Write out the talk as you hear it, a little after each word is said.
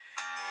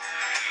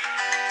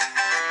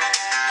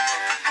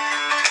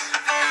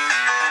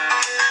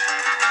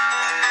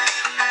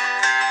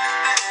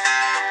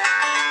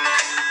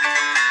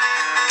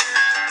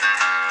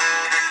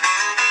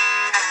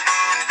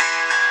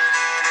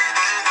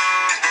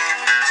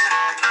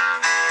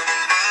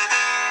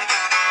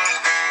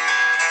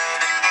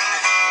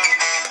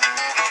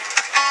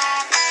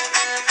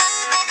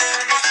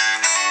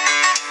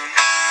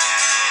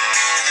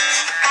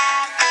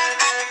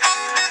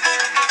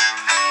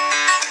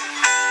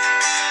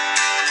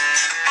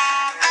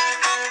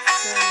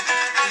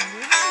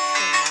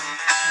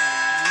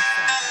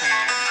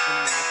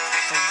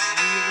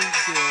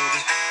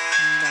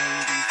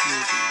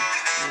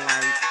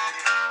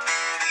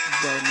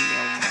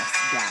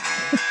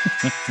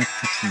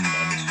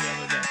I mean, the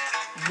other day.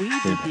 We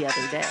did the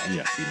other day.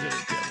 Yeah, we did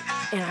it the other day.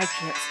 And I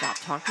can't stop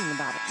talking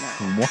about it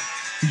now. What?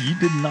 You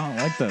did not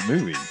like that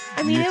movie.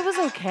 I mean, it was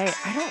okay.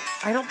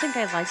 I don't think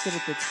I liked it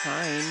at the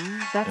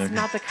time. That's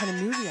not the kind of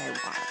movie I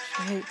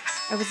watched.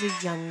 I was a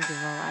young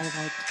girl. I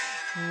liked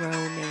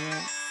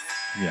romance.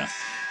 Yeah.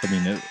 I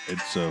mean,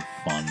 it's a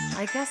fun...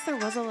 I guess there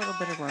was a little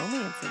bit of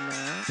romance in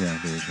there. Yeah,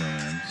 there was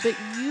romance. But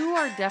you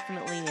are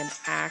definitely an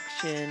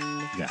action...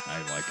 Yeah, I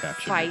like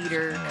action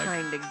fighter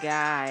kind of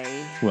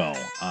guy. Well,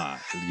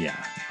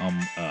 yeah.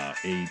 I'm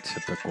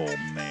atypical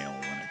male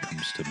when it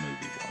comes to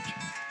movie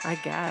watching. I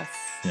guess.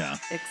 Yeah.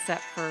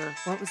 Except for,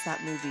 what was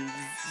that movie?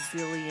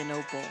 Zillion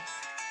Opal.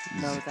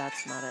 No,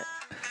 that's not it.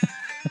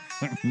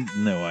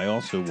 No, I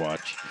also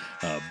watch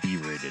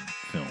B-rated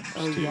films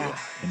too. Yeah.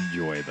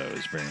 Enjoy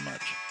those very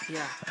much.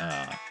 Yeah.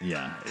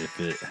 Yeah, if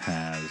it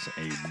has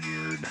a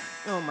weird...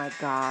 Oh my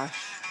gosh.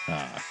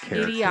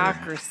 Character.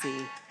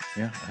 Idiocracy.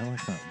 Yeah, I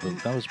like that.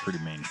 But that was pretty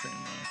mainstream,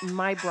 though.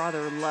 My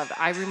brother loved it.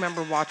 I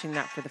remember watching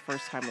that for the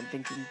first time and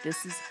thinking,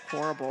 this is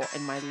horrible.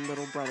 And my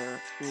little brother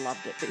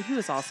loved it. But he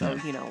was also, a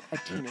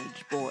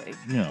teenage boy.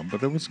 Yeah,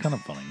 but it was kind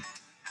of funny.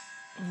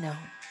 No.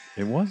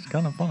 It was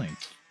kind of funny.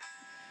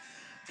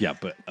 Yeah,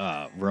 but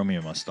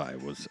Romeo Must Die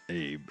was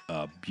a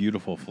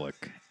beautiful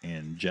flick,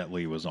 and Jet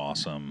Li was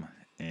awesome,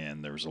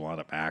 and there was a lot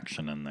of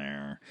action in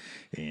there,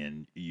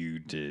 and you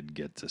did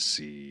get to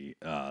see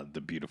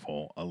the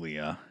beautiful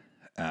Aaliyah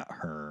at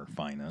her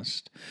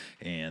finest.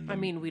 And I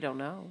mean, we don't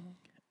know.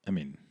 I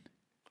mean...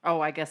 Oh,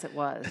 I guess it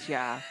was,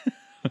 yeah.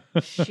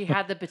 She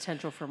had the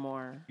potential for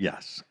more.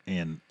 Yes,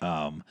 and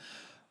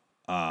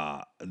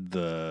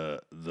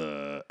the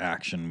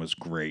action was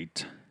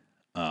great.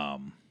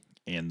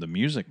 And the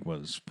music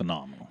was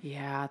phenomenal.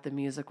 Yeah, the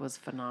music was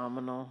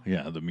phenomenal.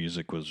 Yeah, the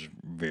music was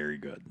very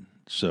good.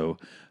 So,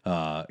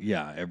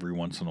 yeah, every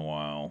once in a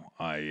while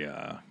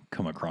I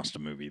come across a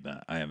movie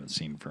that I haven't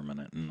seen for a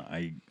minute, and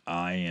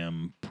I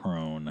am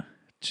prone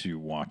to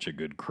watch a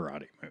good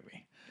karate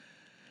movie.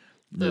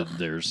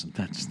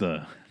 That's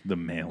the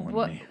male in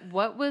me.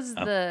 What was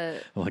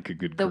I like a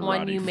good the karate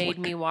one you flick. made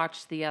me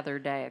watch the other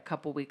day, a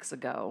couple weeks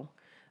ago?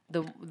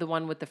 The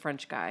one with the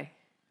French guy.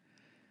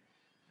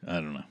 I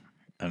don't know.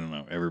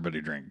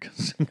 Everybody drink.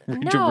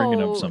 No,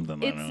 bringing up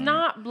something. It's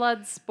not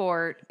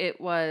Bloodsport.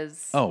 It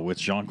was. Oh, with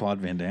Jean-Claude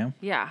Van Damme?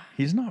 Yeah.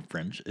 He's not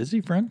French. Is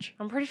he French?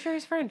 I'm pretty sure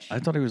he's French. I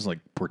thought he was like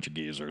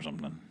Portuguese or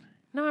something.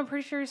 No, I'm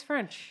pretty sure he's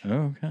French. Oh,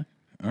 okay.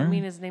 All right. I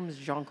mean, his name is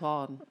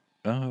Jean-Claude.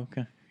 Oh,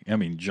 okay. I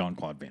mean,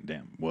 Jean-Claude Van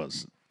Damme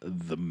was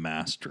the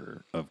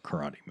master of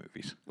karate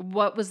movies.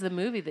 What was the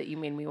movie that you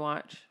made me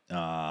watch?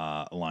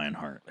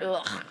 Lionheart.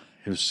 Ugh.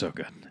 It was so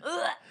good.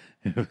 Ugh.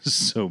 It was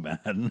so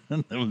bad.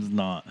 It was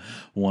not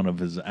one of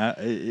his...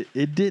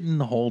 It didn't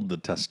hold the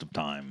test of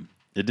time.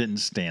 It didn't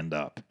stand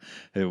up.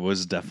 It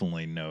was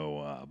definitely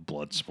no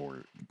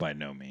Bloodsport by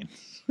no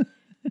means.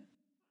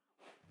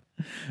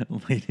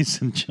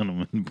 Ladies and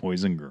gentlemen,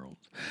 boys and girls,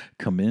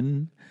 come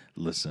in,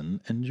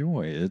 listen,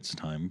 enjoy. It's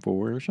time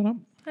for Shut Up.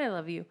 I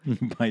love you.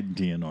 By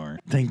DNR.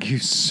 Thank you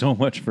so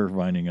much for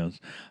finding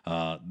us.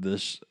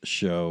 This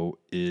show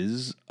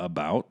is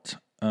about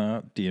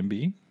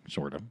DMB,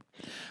 sort of.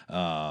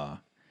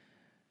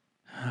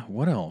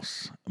 What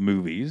else?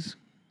 Movies.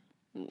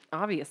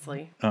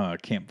 Obviously.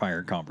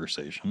 Campfire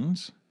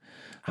conversations.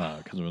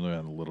 Because we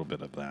had a little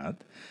bit of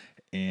that.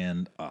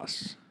 And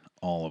us.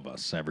 All of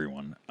us.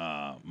 Everyone.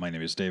 My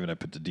name is David. I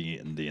put the D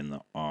and D in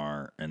the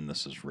R. And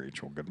this is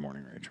Rachel. Good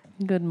morning, Rachel.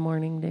 Good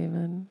morning,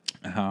 David.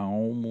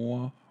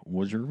 How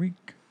was your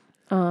week?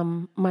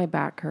 My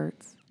back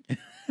hurts.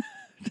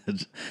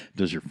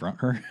 Does your front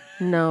hurt?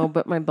 No,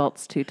 but my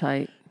belt's too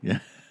tight. Yeah.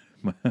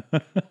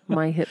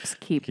 My hips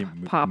keep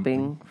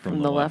popping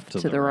from the left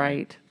to the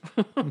right.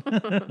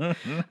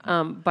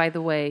 By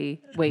the way,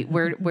 wait,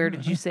 where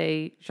did you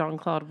say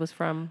Jean-Claude was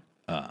from?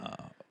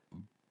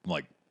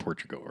 Like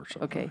Portugal or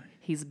something. Okay,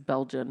 he's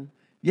Belgian.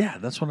 Yeah,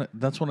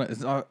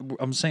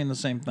 I'm saying the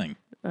same thing.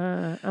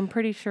 I'm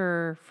pretty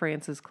sure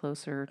France is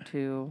closer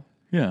to.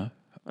 Yeah,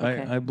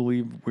 Okay. I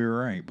believe we were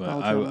right, but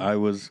Belgium I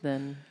was.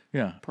 Than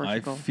Yeah,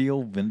 Portugal. I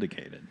feel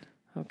vindicated.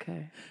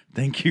 Okay.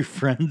 Thank you,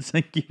 friends.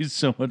 Thank you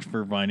so much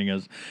for finding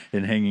us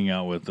and hanging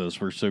out with us.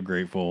 We're so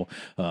grateful.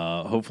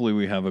 Hopefully,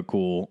 we have a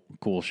cool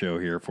show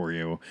here for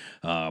you.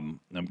 I'm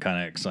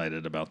kind of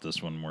excited about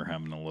this one. We're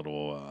having a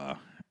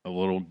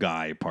little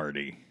guy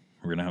party.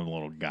 We're gonna have a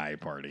little guy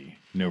party.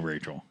 No,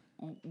 Rachel.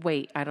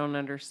 Wait, I don't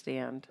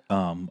understand.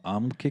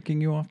 I'm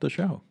kicking you off the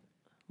show.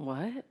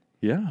 What?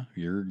 Yeah,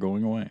 you're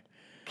going away.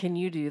 Can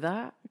you do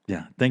that?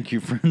 Yeah. Thank you,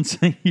 friends.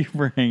 Thank you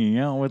for hanging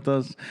out with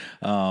us.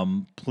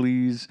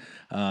 Please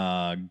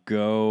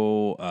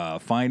go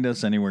find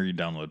us anywhere you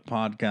download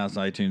podcasts,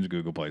 iTunes,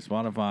 Google Play,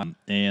 Spotify,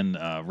 and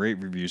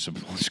rate, review,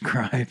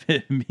 subscribe.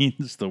 It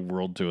means the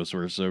world to us.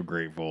 We're so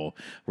grateful.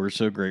 We're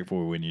so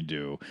grateful when you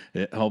do.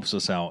 It helps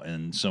us out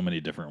in so many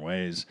different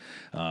ways.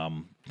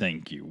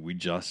 Thank you. We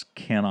just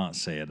cannot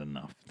say it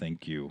enough.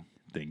 Thank you.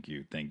 Thank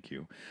you. Thank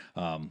you.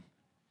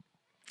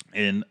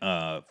 And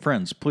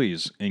friends,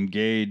 please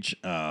engage.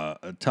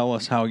 Tell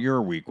us how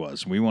your week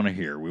was. We want to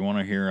hear. We want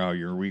to hear how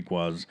your week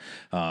was.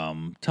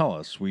 Tell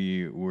us.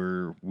 We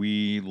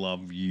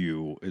love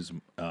you.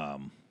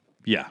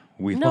 Yeah,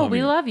 we No, love we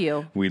you. love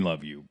you. We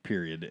love you.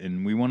 Period.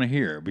 And we want to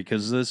hear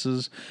because this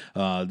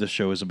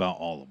show is about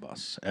all of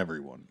us,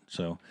 everyone.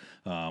 So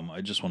I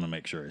just want to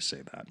make sure I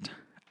say that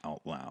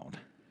out loud.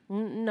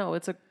 No,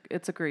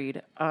 it's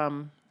agreed.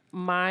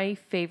 My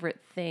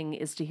favorite thing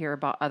is to hear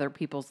about other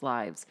people's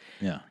lives.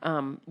 Yeah.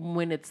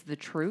 When it's the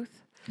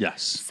truth.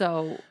 Yes.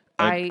 So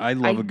I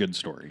love a good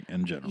story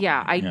in general.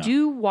 Yeah, I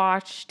do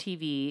watch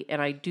TV and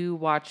I do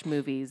watch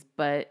movies,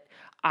 but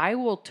I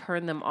will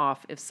turn them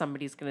off if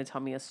somebody's going to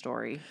tell me a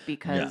story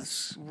because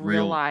Yes.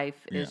 real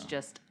life is yeah.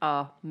 just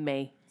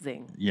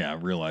amazing. Yeah,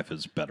 real life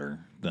is better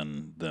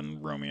than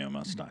Romeo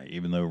Must Die.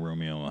 Even though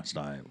Romeo Must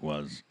Die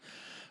was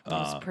It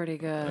was pretty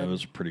good. it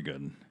was pretty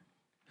good.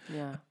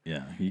 Yeah.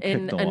 Yeah, he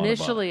And kicked a lot of butt.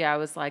 initially I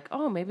was like,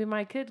 oh, maybe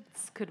my kids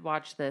could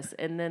watch this.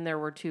 And then there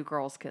were two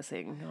girls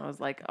kissing. I was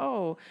like,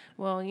 oh,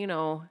 well, you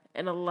know,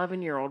 an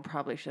 11-year-old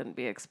probably shouldn't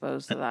be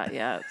exposed to that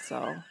yet.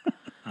 So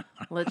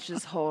let's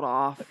just hold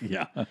off.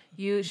 Yeah,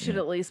 You should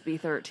at least be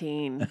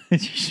 13. you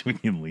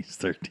should be at least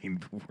 13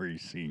 before you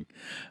see.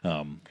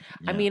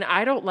 I mean,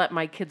 I don't let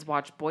my kids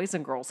watch boys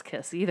and girls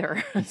kiss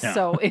either.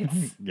 So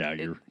it's Yeah,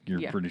 you're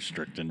yeah. pretty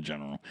strict in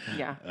general.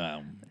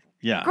 yeah.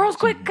 Yeah, Girls,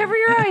 quick, cover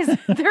your eyes.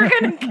 They're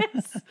gonna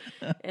kiss.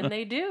 And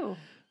they do.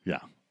 yeah.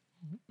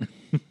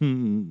 Yes,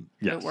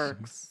 It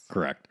works.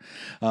 Correct.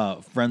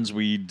 Friends,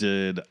 we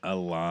did a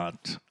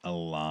lot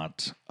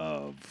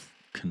of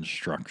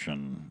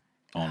construction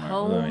on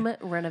Home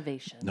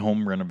renovation.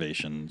 home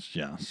renovations.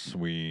 Yes,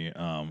 we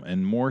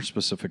and more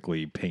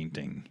specifically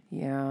painting.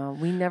 Yeah.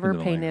 We never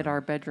Little painted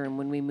our bedroom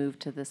when we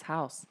moved to this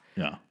house.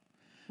 Yeah,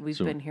 We've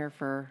been here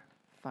for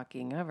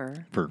fucking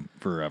ever. for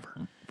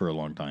forever, for a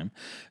long time.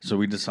 So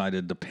we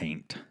decided to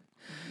paint.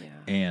 Yeah.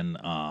 And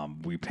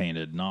we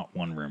painted not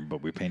one room,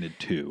 but we painted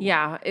two.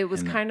 Yeah. It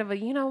was kind of a,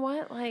 you know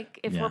what? Like,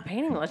 if Yeah. we're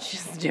painting, let's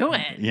just do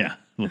it. Yeah,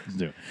 let's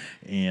do it.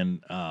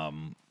 And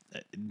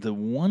the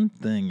one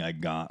thing I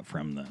got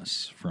from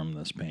this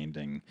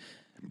painting,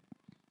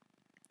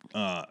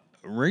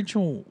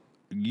 Rachel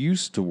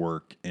used to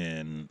work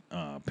in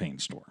a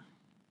paint store,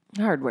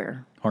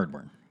 Hardware.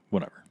 hardware,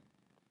 whatever.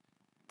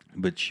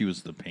 But she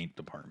was the paint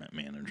department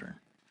manager.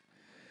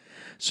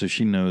 So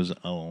she knows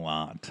a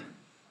lot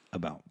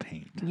about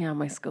paint. Yeah.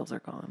 My skills are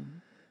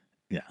gone.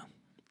 Yeah.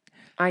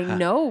 I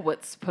know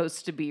what's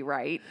supposed to be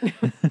right.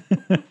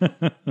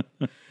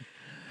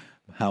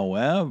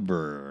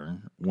 However,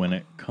 when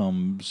it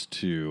comes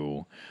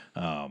to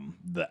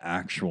the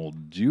actual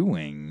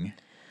doing,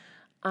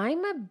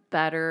 I'm a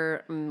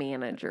better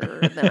manager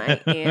than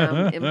I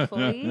am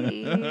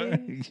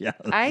employee. yes,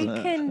 I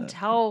can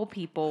tell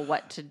people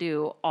what to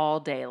do all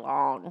day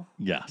long.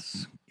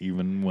 yes,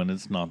 even when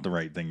it's not the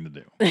right thing to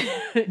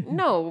do.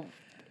 No,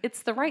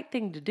 it's the right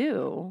thing to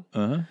do.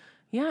 Uh-huh.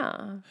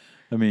 Yeah.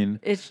 I mean,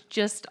 It's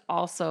just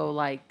also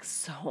like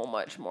so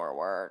much more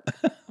work.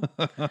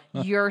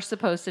 You're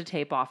supposed to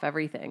tape off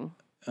everything.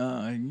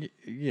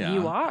 yeah,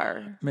 You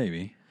are.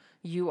 maybe.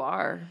 You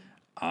are.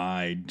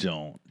 I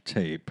don't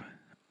tape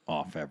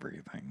off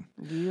everything.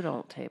 You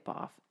don't tape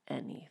off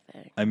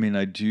anything. I mean,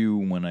 I do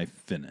when I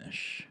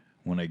finish.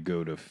 When I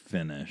go to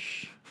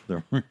finish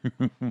the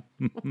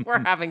We're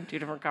having two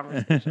different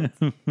conversations.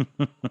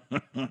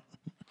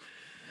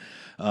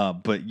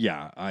 but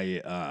yeah,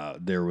 I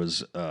there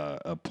was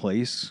a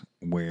place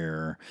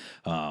where,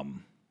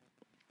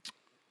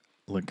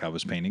 look, I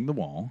was painting the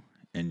wall,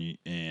 and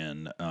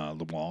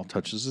the wall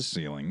touches the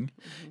ceiling,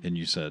 and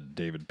you said,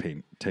 David,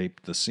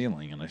 tape the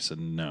ceiling, and I said,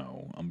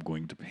 no, I'm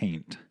going to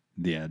paint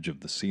the edge of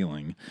the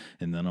ceiling,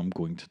 and then I'm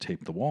going to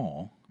tape the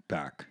wall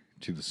back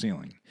to the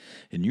ceiling,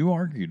 and you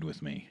argued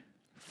with me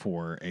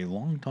for a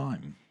long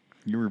time.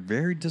 You were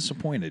very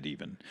disappointed,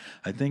 even.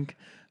 I think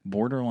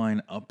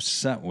borderline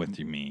upset with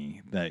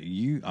me that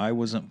I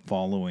wasn't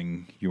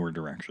following your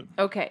direction.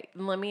 Okay,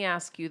 let me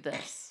ask you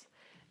this.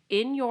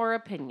 In your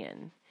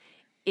opinion,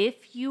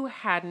 if you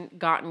hadn't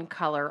gotten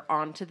color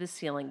onto the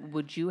ceiling,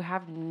 would you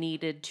have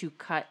needed to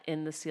cut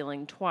in the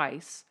ceiling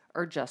twice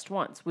or just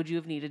once? Would you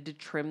have needed to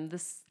trim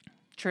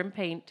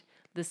paint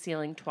the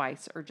ceiling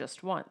twice or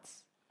just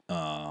once?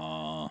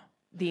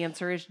 The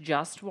answer is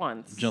just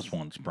once. Just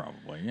once,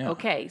 probably, yeah.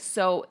 Okay,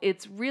 so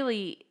it's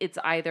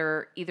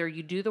either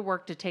you do the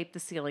work to tape the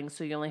ceiling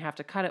so you only have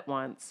to cut it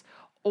once,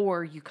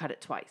 or you cut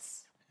it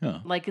twice. Yeah.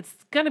 Like, it's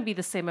going to be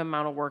the same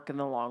amount of work in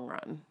the long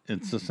run.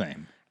 It's the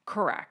same.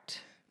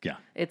 Correct. Yeah.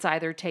 It's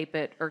either tape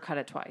it or cut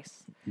it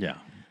twice. Yeah.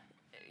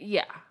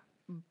 Yeah,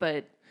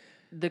 but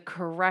the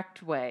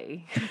correct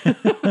way.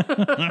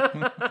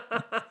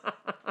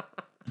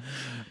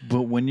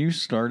 But when you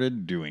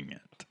started doing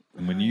it,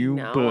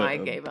 I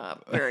gave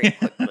up very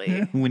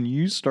quickly. when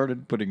you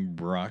started putting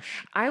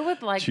brush I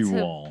would like to to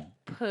wall,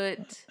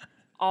 put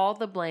all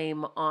the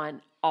blame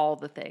on all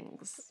the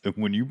things.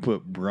 when you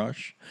put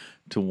brush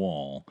to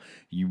wall,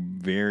 you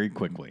very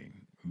quickly,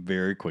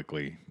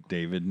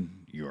 David,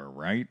 you are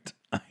right.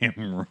 I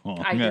am wrong.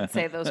 I did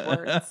say those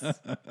words.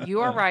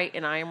 You are right,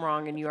 and I am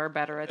wrong, and you are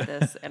better at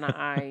this, and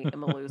I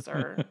am a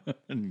loser.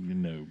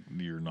 No,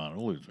 you're not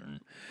a loser.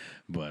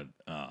 But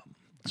I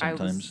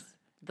sometimes, was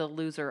the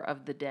loser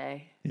of the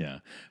day. yeah.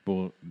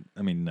 Well,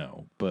 I mean,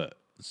 no. But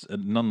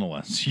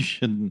nonetheless, you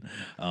shouldn't.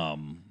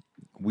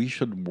 We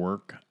should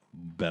work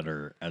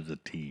better as a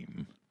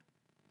team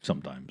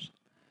sometimes.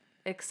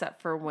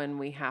 Except for when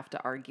we have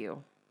to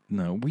argue.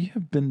 No, we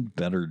have been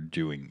better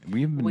doing.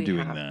 We have been We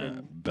doing have that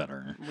been.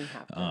 better. We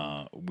have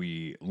been.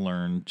 We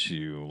learn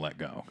to let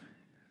go.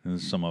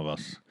 And some of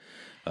us,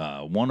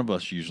 one of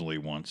us usually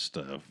wants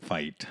to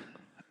fight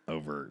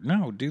over.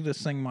 No, do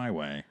this thing my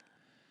way.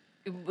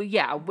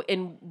 Yeah,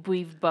 and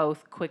we've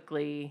both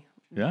quickly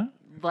Yeah,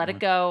 let it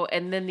go,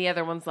 and then the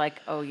other one's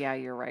like, "Oh yeah,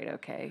 you're right.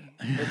 Okay,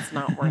 it's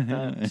not worth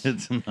it."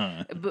 it's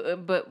not.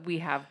 But we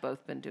have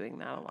both been doing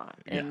that a lot,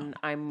 and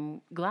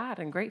I'm glad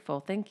and grateful.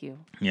 Thank you.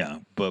 Yeah,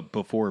 but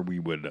before we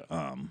would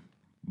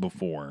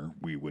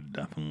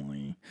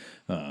definitely,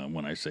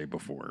 when I say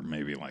before,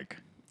 maybe like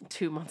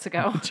 2 months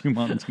ago. 2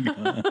 months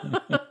ago.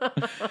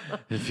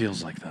 It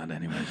feels like that,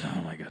 anyways.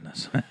 Oh my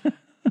goodness.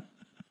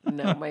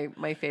 No,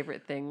 my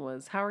favorite thing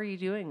was, how are you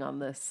doing on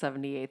this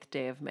 78th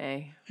day of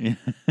May?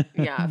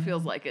 Yeah, it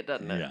feels like it,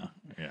 doesn't it?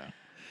 Yeah.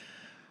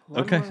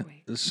 One Okay, more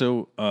week.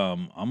 so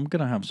I'm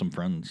gonna have some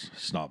friends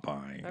stop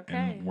by, Okay.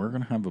 and we're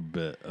gonna have a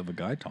bit of a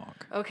guy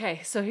talk.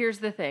 Okay, so here's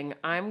the thing.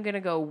 I'm going to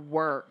go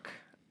work.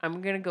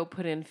 I'm going to go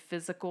put in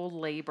physical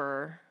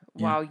labor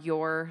while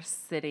you're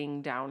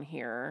sitting down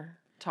here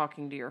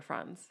talking to your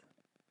friends.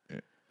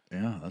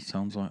 Yeah, that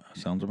sounds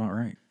about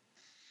right.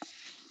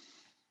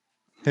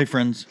 Hey,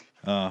 friends.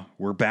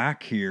 We're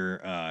back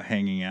here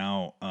hanging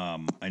out.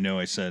 I know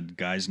I said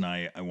guys'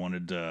 night. I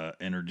wanted to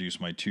introduce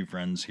my two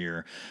friends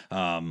here.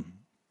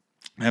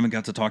 I haven't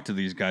got to talk to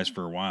these guys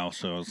for a while,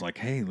 so I was like,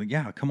 hey,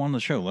 yeah, come on the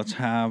show. Let's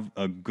have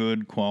a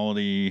good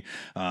quality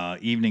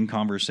evening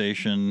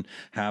conversation,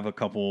 have a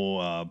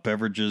couple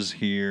beverages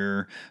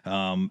here,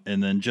 and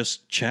then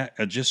just chat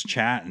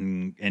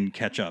and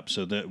catch up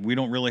so that we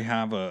don't really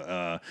have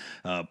a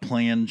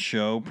planned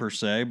show per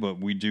se, but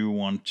we do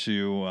want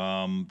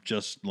to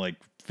just like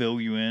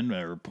fill you in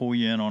or pull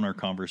you in on our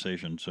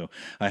conversation. So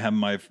I have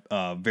my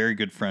very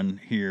good friend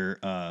here,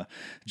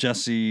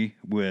 Jesse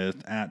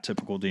with at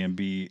Typical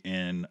DMB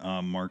and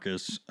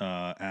Marcus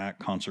at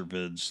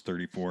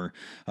ConcertVids34.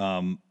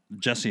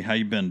 Jesse, how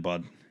you been,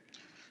 bud?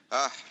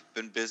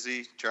 Been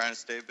busy, trying to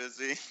stay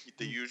busy,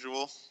 the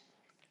usual.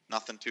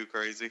 Nothing too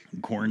crazy.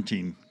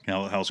 Quarantine.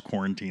 How's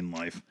quarantine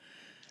life?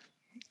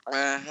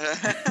 Get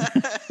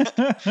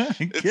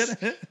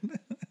it?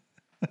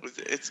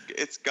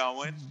 It's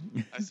going,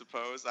 I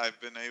suppose. I've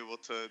been able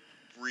to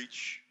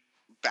reach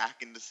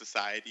back into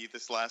society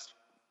this last,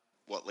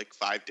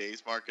 5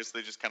 days, Marcus?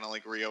 They just kind of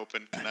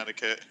reopened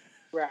Connecticut.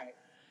 Right.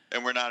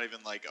 And we're not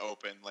even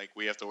open.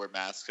 We have to wear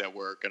masks at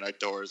work and our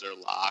doors are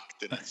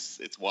locked and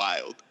it's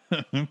wild.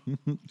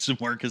 So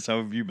Marcus, how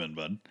have you been,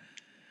 bud?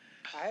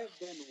 I have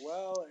been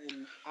well,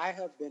 and I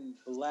have been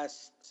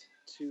blessed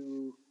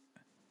to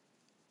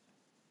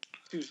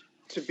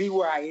be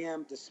where I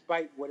am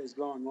despite what is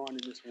going on in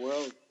this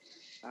world.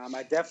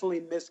 I definitely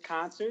miss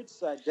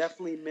concerts. I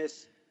definitely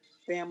miss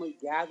family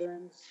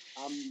gatherings.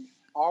 I'm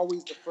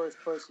always the first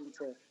person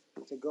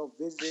to go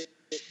visit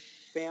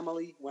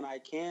family when I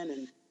can,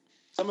 and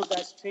some of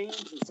that's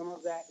changed, and some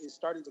of that is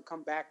starting to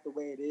come back the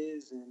way it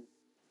is, and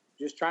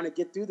just trying to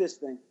get through this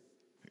thing.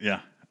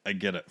 Yeah, I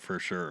get it for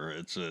sure.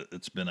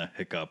 It's been a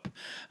hiccup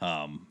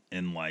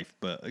in life,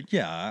 but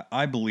yeah,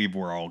 I believe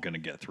we're all going to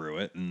get through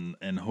it,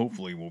 and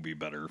hopefully we'll be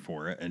better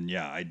for it. And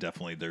yeah, I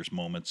definitely there's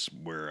moments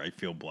where I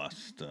feel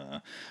blessed.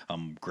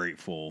 I'm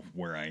grateful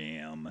where I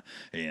am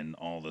and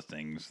all the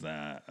things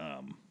that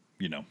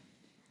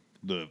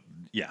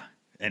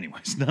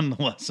Anyways,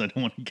 nonetheless, I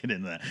don't want to get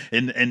into that.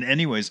 And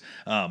anyways,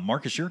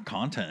 Marcus, your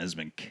content has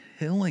been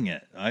killing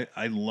it.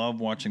 I love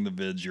watching the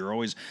vids.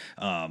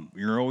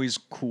 You're always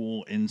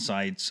cool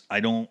insights. I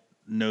don't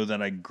know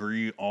that I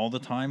agree all the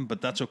time, but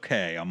that's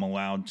okay. I'm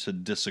allowed to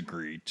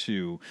disagree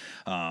too.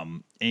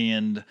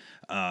 And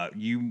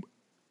you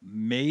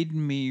made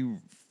me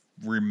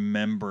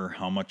remember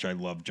how much I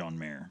love John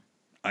Mayer.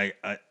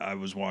 I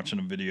was watching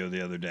a video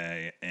the other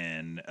day,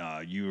 and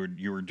you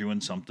were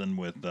doing something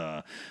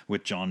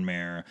with John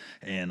Mayer,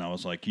 and I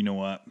was like, you know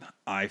what?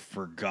 I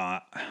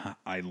forgot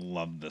I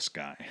love this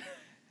guy.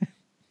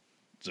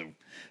 So,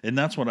 and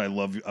that's what I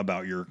love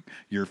about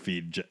your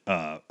feed,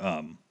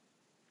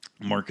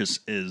 Marcus,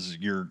 is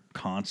you're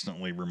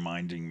constantly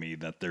reminding me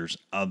that there's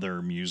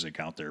other music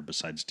out there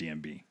besides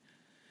DMB.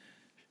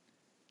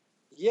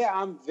 Yeah,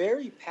 I'm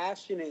very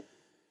passionate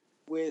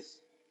with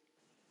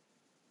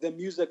the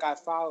music I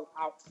follow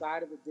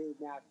outside of the Dave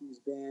Matthews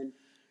Band.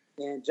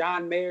 And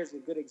John Mayer is a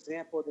good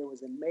example. There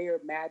was a Mayer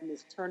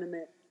Madness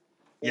tournament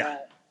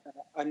that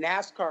a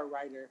NASCAR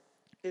writer,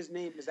 his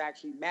name is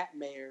actually Matt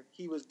Mayer,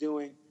 he was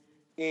doing.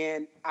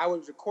 And I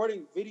was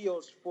recording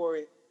videos for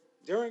it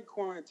during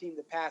quarantine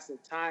to pass the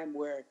time,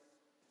 where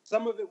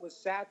some of it was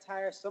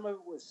satire, some of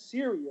it was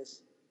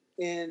serious.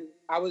 and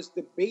I was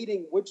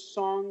debating which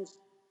songs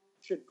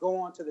should go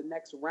on to the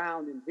next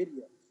round in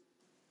videos.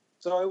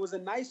 So it was a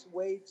nice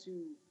way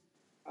to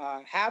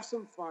have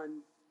some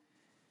fun,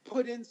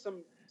 put in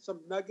some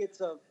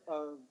nuggets of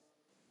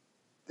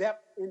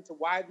depth into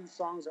why these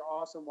songs are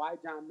awesome, why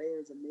John Mayer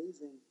is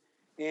amazing,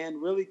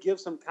 and really give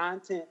some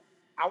content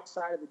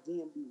outside of the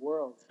DMB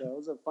world. So it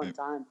was a fun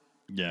time.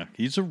 Yeah,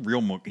 he's the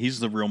real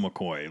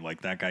McCoy.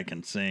 Like, that guy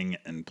can sing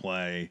and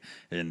play,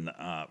 and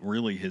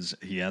really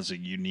he has a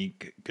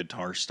unique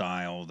guitar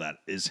style that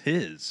is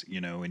his,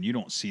 and you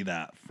don't see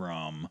that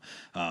from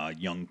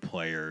young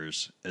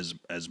players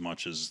as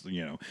much as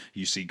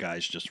you see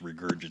guys just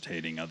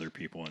regurgitating other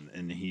people,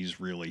 and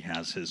he's really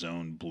has his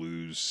own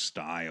blues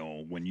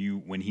style. When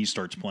he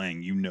starts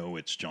playing,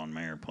 it's John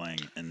Mayer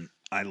playing, and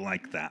I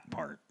like that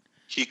part.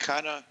 He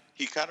kind of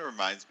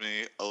reminds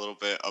me a little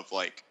bit of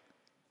like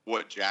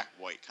what Jack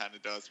White kind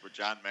of does, where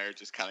John Mayer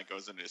just kind of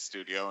goes into his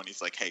studio and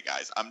he's like, "Hey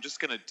guys, I'm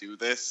just gonna do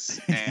this,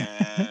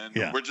 and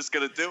Yeah. we're just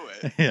gonna do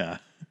it." Yeah.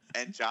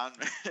 And John,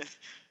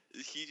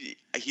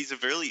 he's a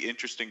really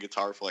interesting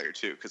guitar player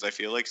too, because I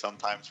feel like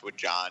sometimes with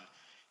John,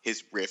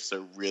 his riffs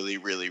are really,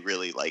 really,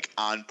 really like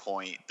on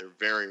point. They're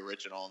very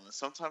original, and then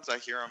sometimes I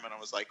hear him and I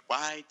was like,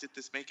 "Why did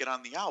this make it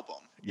on the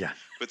album?" Yeah.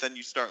 But then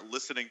you start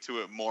listening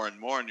to it more and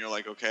more, and you're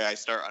like, "Okay, I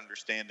start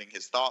understanding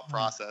his thought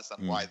process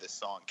on why this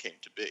song came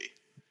to be."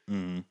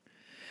 Mm.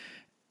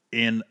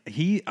 And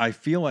I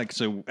feel like,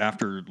 so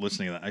after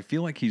listening to that, I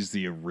feel like he's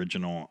the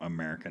original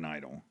American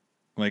Idol.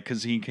 Like,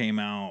 because he came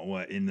out,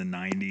 in the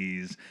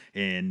 90s,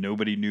 and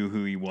nobody knew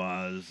who he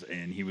was,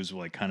 and he was,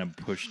 like, kind of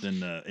pushed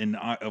into, and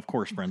of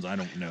course, friends, I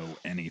don't know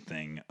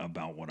anything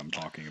about what I'm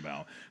talking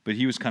about, but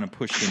he was kind of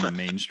pushed into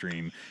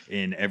mainstream,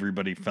 and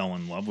everybody fell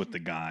in love with the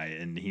guy,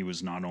 and he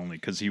was not only,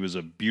 because he was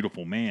a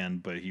beautiful man,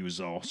 but he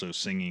was also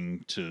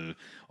singing to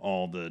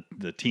all the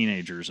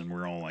teenagers, and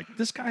we're all like,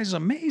 this guy's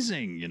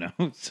amazing,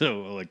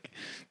 So, like,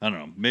 I don't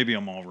know, maybe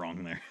I'm all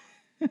wrong there.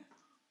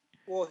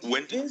 Well,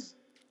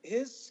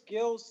 his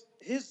skills,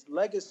 his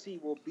legacy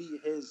will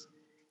be his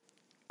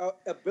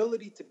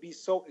ability to be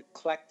so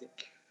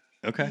eclectic.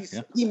 Okay.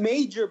 He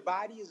made Your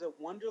Body is a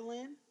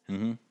Wonderland.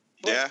 Mm-hmm.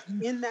 But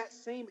in that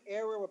same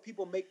era where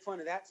people make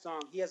fun of that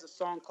song, he has a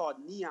song called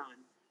Neon.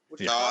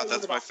 Which is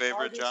that's my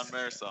favorite John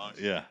Mayer song.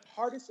 Yeah.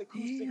 Hardest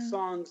acoustic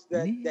songs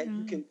that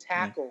you can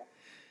tackle.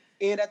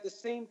 Yeah. And at the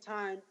same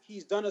time,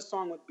 he's done a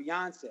song with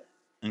Beyonce.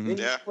 Mm-hmm. Then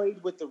he's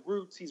played with The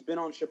Roots. He's been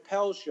on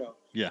Chappelle's show.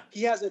 Yeah.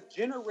 He has a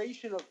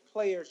generation of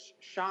players,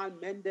 Shawn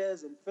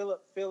Mendes and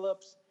Philip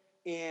Phillips,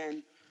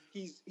 and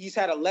he's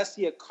had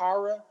Alessia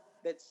Cara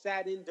that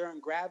sat in during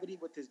Gravity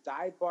with his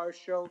dive bar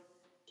show.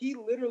 He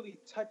literally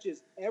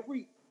touches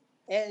every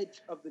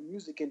edge of the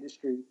music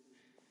industry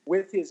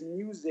with his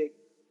music,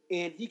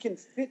 and he can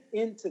fit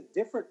into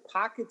different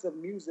pockets of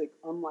music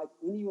unlike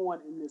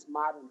anyone in this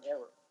modern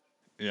era.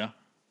 Yeah,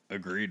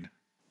 agreed.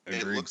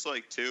 It looks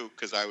like, too,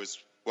 because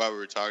while we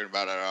were talking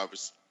about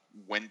it,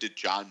 when did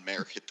John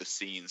Mayer hit the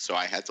scene? So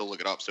I had to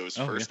look it up. So his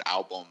first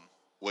album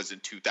was in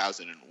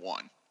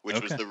 2001,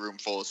 which was the Room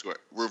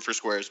for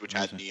Squares, which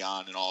had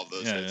Neon and all of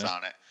those hits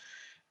on it.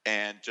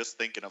 And just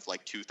thinking of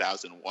like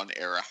 2001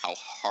 era, how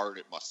hard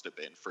it must have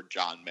been for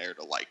John Mayer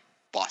to like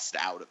bust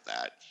out of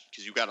that,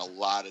 because you got a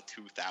lot of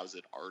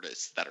 2000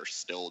 artists that are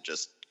still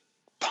just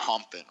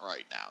pumping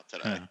right now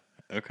today.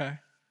 Okay.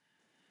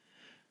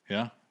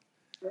 Yeah.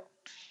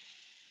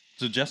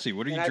 So Jesse,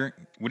 what are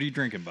you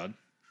drinking, bud?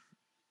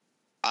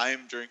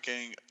 I'm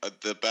drinking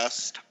the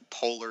best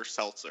Polar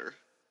Seltzer.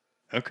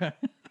 Okay.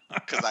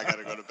 Because I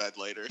gotta go to bed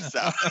later.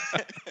 So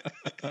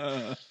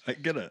I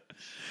get it.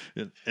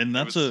 And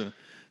that's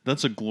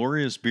a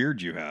glorious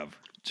beard you have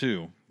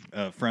too,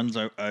 friends.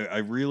 I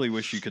really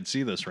wish you could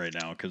see this right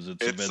now, because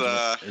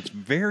it's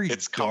very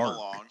dark. Come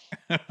along.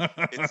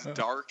 It's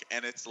dark,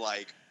 and it's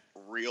like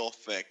real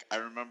thick. I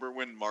remember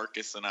when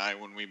Marcus and I,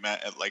 when we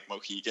met at like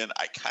Mohegan,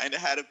 I kind of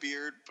had a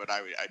beard, but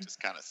I just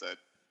kind of said,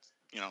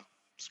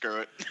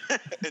 screw it,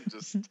 and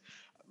just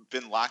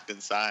been locked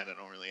inside. I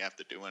don't really have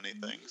to do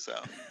anything,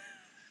 so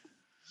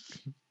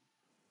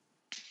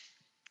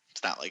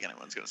it's not like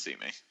anyone's gonna see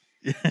me.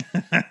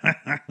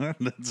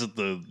 That's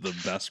the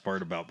best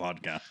part about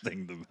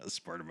podcasting. The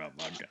best part about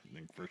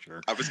podcasting, for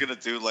sure. I was gonna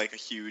do like a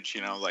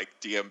huge, like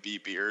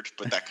DMB beard,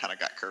 but that kind of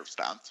got curves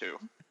down too.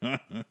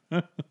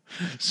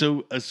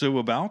 So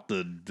about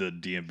the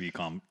DMB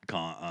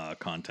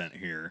content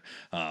here.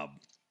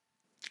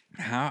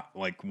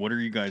 What are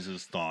you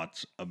guys'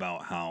 thoughts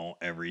about how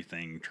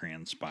everything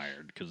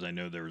transpired? Because I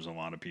know there was a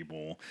lot of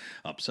people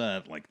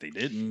upset, like they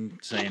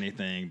didn't say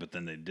anything, but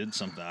then they did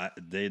something.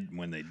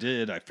 When they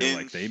did, I feel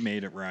like they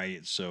made it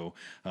right. So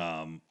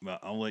I'll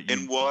let you.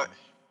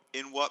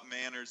 In what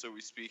manners are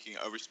we speaking?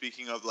 Are we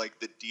speaking of like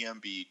the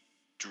DMB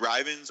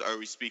drive-ins? Are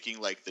we speaking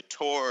like the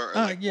tour? Or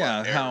like Yeah,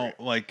 what how area?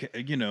 like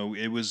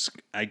it was.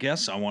 I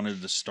guess I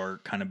wanted to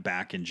start kind of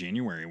back in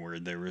January, where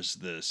there was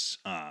this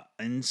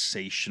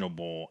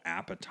insatiable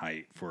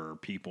appetite for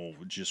people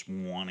just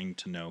wanting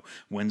to know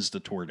when's the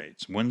tour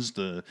dates, when's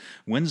the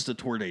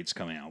tour dates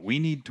coming out. We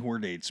need tour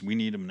dates, we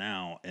need them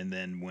now. And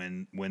then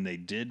when they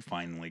did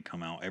finally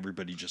come out,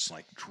 everybody just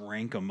like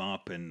drank them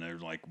up, and they're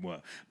like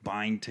what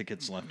buying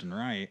tickets left and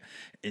right.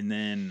 And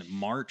then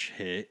March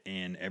hit,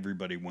 and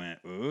everybody went,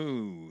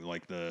 "Oh!"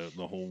 Like the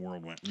whole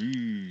world went,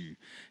 "Ooh!"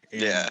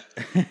 Yeah.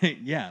 And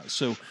yeah.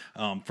 So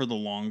for the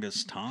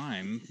longest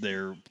time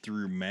there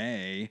through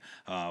May,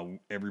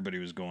 everybody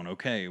was going,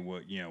 "Okay,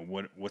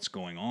 what's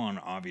going on?"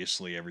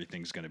 Obviously,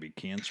 everything's going to be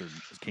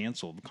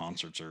canceled.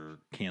 Concerts are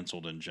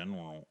canceled in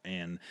general,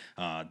 and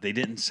they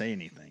didn't say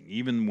anything,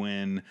 even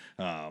when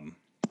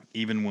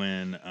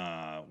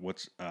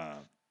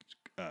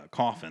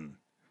Coffin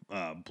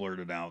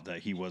blurted out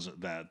that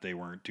that they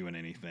weren't doing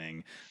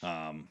anything.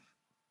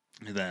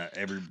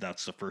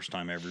 That's the first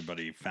time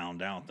everybody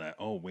found out that,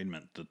 oh, wait a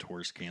minute, the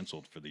tour's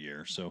canceled for the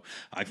year. So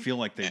I feel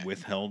like they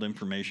withheld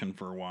information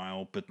for a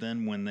while, but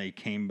then when they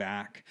came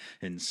back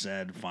and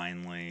said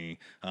finally,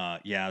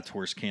 yeah,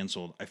 tour's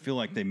canceled, I feel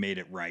like they made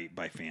it right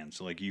by fans.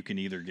 So, like, you can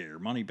either get your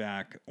money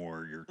back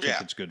or your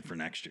ticket's good for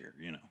next year.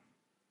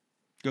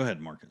 Go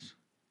ahead, Marcus.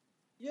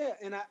 Yeah,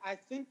 and I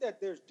think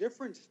that there's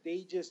different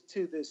stages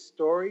to this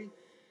story.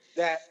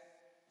 That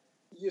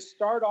you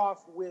start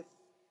off with,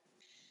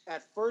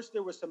 at first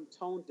there was some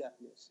tone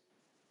deafness.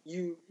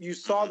 You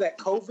saw that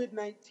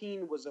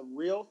COVID-19 was a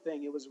real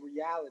thing. It was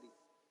reality.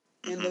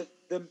 And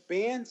the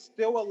band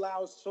still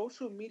allows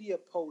social media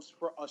posts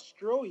for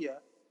Australia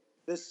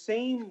the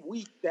same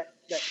week that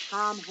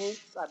Tom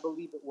Hanks, I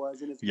believe it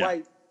was, and his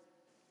wife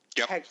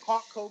had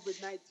caught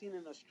COVID-19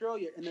 in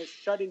Australia, and they're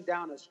shutting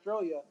down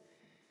Australia,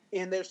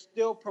 and they're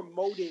still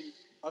promoting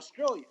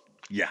Australia.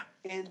 Yeah.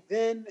 And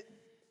then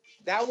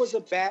that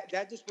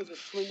just was a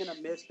swing and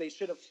a miss. They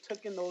should have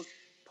taken those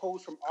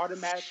posts from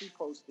automatically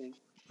posting.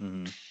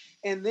 Mm-hmm.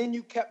 And then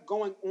you kept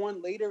going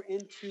on later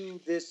into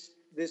this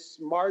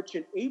March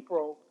and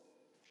April,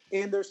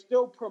 and they're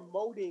still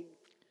promoting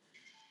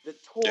the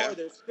tour. Yeah.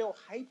 They're still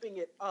hyping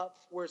it up,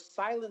 where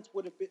silence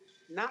would have been,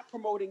 not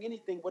promoting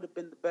anything would have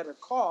been the better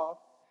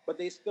call, but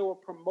they still were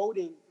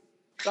promoting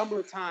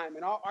Summertime.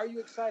 And are you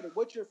excited?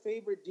 What's your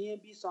favorite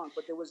DMB song?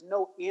 But there was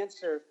no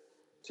answer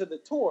to the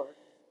tour.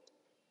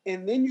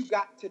 And then you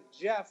got to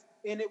Jeff,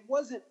 and it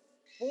wasn't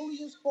fully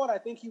his fault. I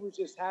think he was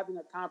just having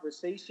a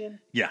conversation.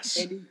 Yes.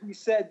 And he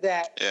said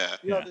that,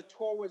 Yeah. the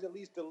tour was at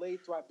least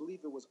delayed to, I believe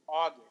it was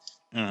August.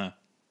 Uh-huh.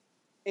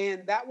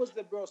 And that was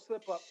the real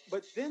slip up.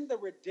 But then the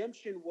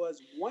redemption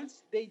was,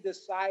 once they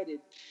decided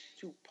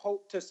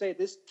to say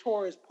this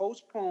tour is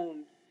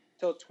postponed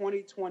till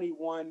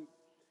 2021,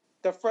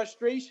 the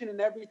frustration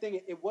and everything,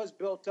 it was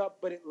built up,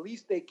 but at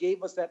least they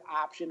gave us that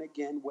option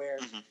again where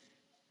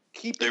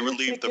keeping they your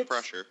relieved tickets, the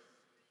pressure.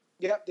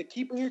 Yep, the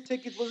keeping your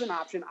tickets was an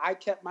option. I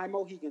kept my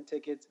Mohegan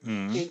tickets.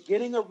 And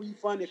getting a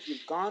refund if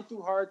you've gone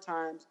through hard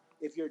times,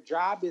 if your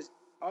job is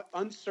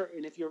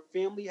uncertain, if your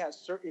family has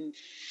certain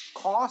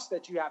costs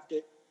that you have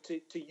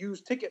to use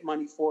ticket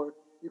money for,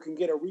 you can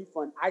get a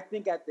refund. I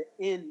think at the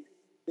end,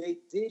 they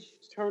did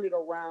turn it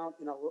around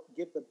and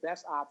give the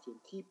best option.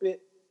 Keep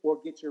it or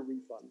get your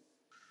refund.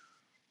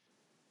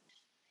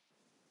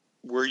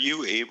 Were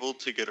you able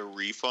to get a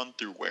refund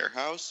through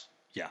Warehouse?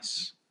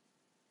 Yes.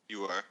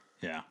 You were?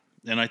 Yeah.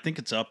 And I think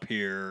it's up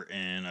here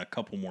in a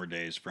couple more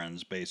days,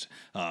 friends, based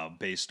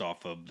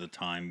off of the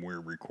time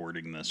we're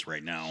recording this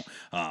right now.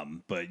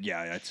 But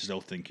yeah, I still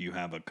think you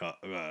have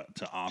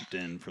to opt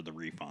in for the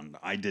refund.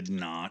 I did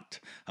not.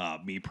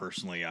 Me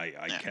personally,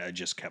 I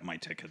just kept my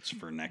tickets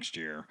for next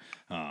year.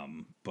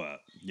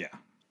 But yeah.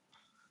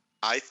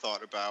 I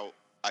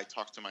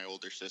talked to my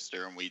older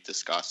sister, and we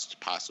discussed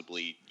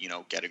possibly,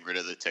 getting rid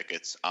of the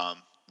tickets.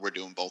 We're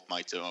doing both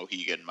nights of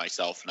Mohegan,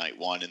 myself night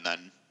one, and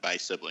then my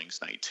siblings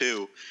night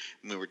two.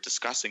 And we were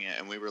discussing it,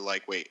 and we were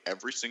like, wait,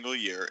 every single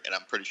year, and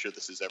I'm pretty sure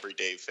this is every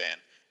Dave fan,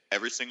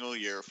 every single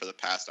year for the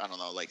past,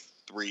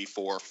 3,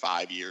 4,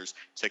 5 years,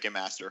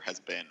 Ticketmaster has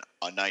been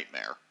a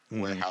nightmare.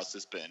 Warehouse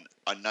has been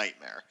a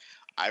nightmare.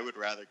 I would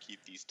rather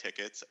keep these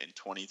tickets in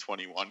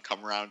 2021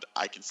 come around.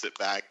 I can sit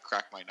back,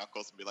 crack my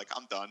knuckles, and be like,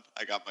 I'm done.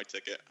 I got my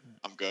ticket.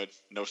 I'm good.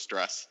 No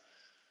stress.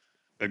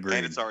 Agreed.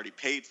 And it's already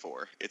paid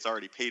for.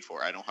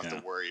 I don't have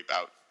to worry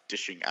about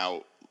dishing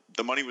out.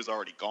 The money was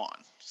already gone.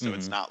 So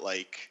it's not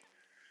like,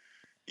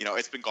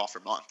 it's been gone for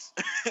months.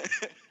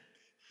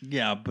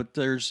 Yeah, but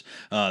there's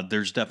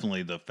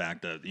definitely the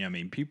fact that,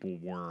 people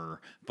were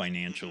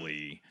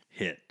financially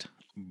hit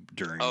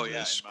during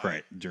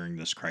during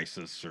this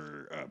crisis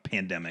or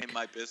pandemic. In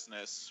my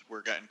business,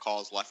 we're getting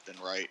calls left and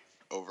right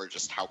over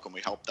just how can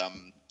we help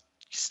them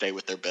stay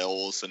with their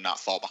bills and not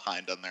fall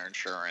behind on their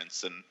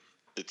insurance, and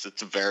it's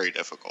very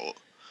difficult.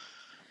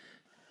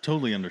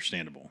 Totally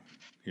understandable,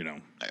 Yeah.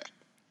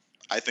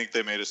 I think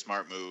they made a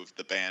smart move.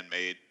 The band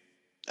made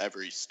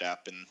every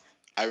step, and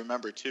I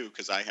remember too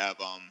because I have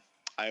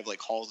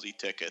like Halsey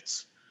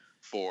tickets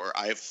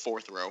I have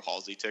fourth row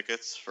Halsey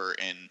tickets for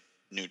in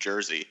New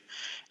Jersey,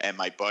 and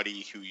my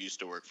buddy who used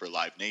to work for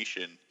Live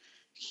Nation,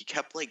 he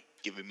kept like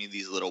giving me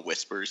these little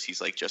whispers.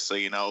 He's like, just so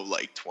you know,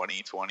 like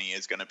 2020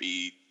 is going to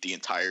be the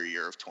entire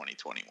year of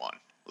 2021.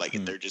 Like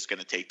they're just going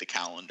to take the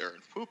calendar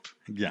and whoop.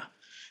 Yeah.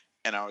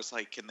 And I was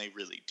like, can they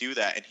really do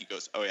that? And he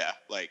goes, oh yeah,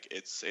 like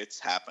it's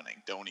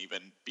happening. Don't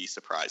even be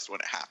surprised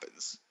when it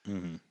happens.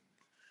 Mm-hmm.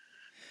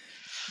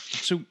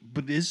 So,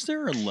 but is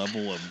there a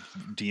level of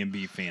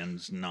DMB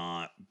fans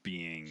not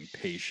being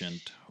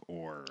patient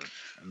or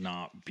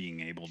not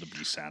being able to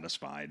be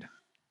satisfied?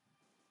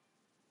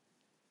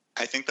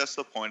 I think that's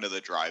the point of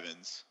the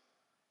drive-ins.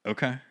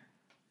 Okay.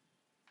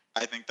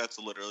 I think that's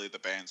literally the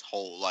band's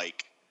whole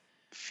like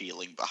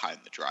feeling behind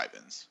the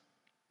drive-ins.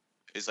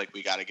 Is like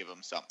we got to give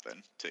them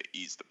something to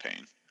ease the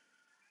pain.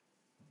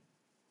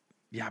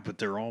 Yeah, but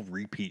they're all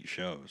repeat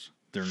shows.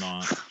 They're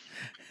not.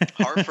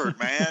 Hartford,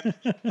 man.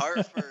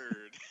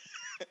 Hartford.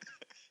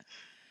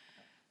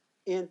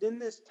 And in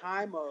this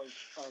time of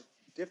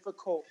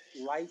difficult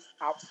life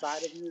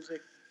outside of music,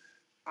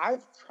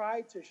 I've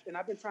tried to, and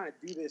I've been trying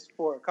to do this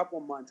for a couple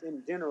months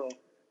in general.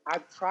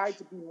 I've tried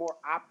to be more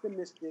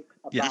optimistic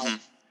about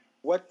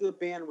what the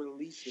band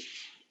releases.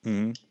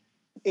 Mm-hmm.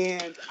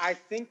 And I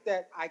think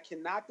that I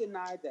cannot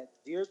deny that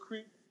Deer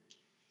Creek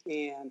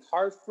and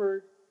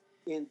Hartford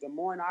in Des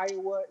Moines,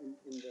 Iowa,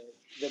 in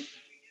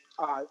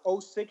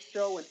the 06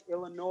 show in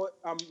Illinois,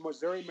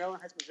 Missouri,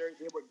 Maryland Heights, Missouri,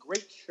 they were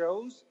great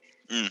shows.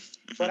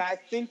 Mm-hmm. But I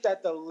think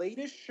that the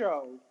latest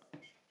show,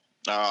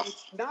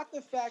 it's not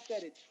the fact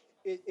that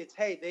it's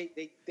hey,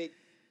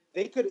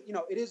 they could, you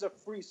know, it is a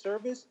free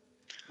service,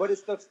 but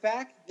it's the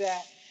fact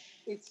that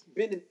it's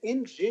been an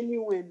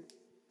ingenuine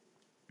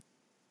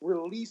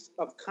release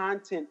of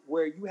content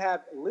where you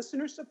have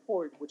listener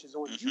support, which is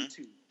on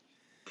YouTube.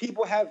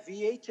 People have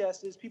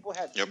VHSs, people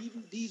have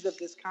DVDs of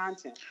this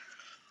content.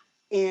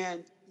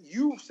 And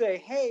you say,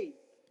 hey,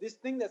 this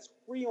thing that's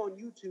free on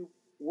YouTube,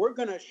 we're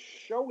going to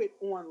show it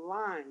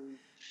online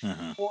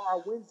for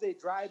our Wednesday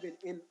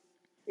drive-in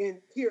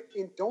and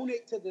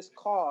donate to this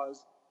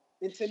cause.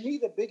 And to me,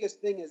 the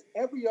biggest thing is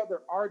every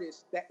other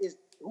artist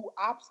who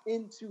opts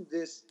into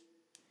this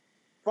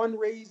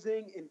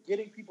fundraising and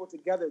getting people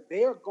together,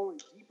 they are going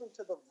deep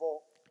into the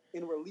vault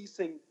and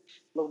releasing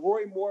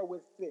Leroy Moore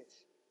with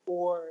Fish.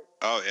 Or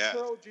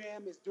Pearl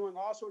Jam is doing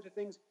all sorts of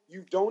things.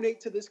 You donate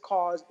to this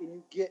cause and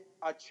you get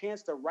a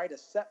chance to write a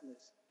set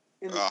list.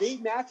 And the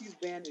Dave Matthews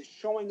Band is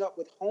showing up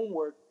with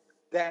homework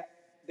that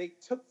they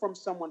took from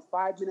someone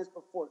 5 minutes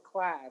before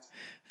class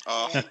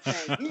and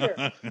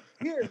saying,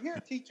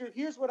 here, teacher,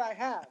 here's what I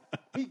have.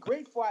 Be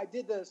grateful I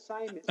did the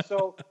assignment.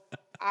 So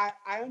I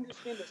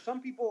understand that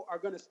some people are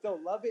going to still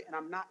love it, and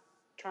I'm not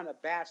trying to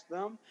bash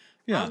them.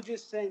 Yeah. I'm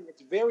just saying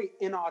it's very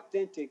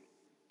inauthentic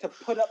to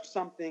put up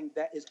something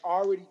that is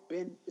already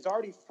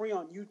free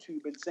on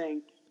YouTube and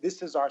saying,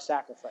 this is our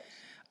sacrifice.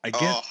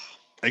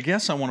 I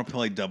guess I want to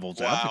play devil's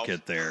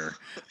advocate there,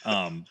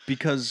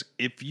 because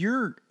if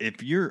you're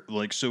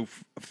like, so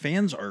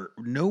fans are,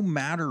 no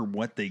matter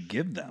what they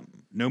give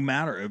them, no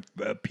matter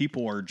if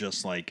people are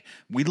just like,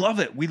 we love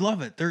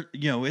it. They're,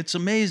 it's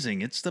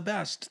amazing. It's the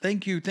best.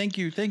 Thank you.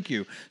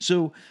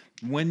 So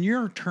when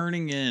you're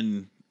turning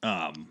in,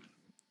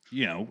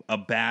 a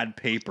bad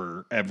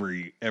paper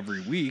every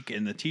week,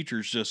 and the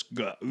teachers just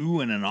go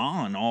oohing and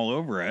ahhing all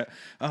over it.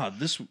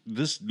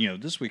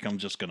 This week I'm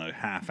just gonna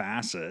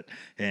half-ass it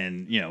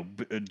and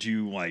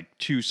do like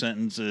 2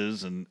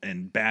 sentences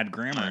and bad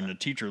grammar, and the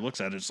teacher looks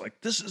at it, it's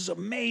like, this is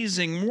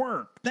amazing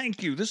work.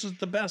 Thank you. This is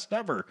the best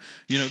ever.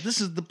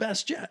 This is the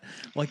best yet.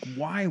 Like,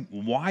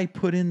 why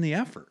put in the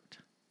effort?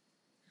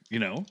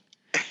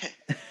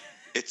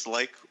 It's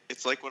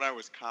like when I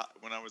was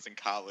in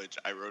college,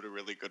 I wrote a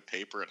really good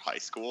paper in high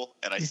school,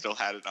 and I still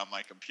had it on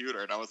my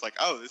computer, and I was like,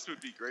 oh, this would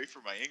be great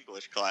for my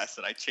English class,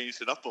 and I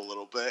changed it up a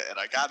little bit, and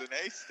I got an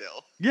A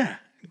still. Yeah,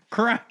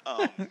 correct.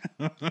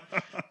 The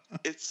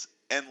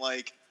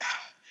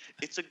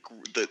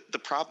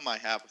problem I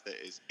have with it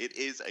is it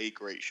is a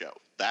great show.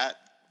 That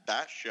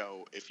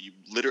show, if you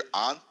literally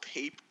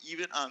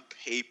even on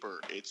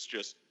paper, it's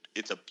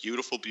a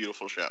beautiful,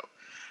 beautiful show,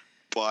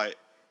 but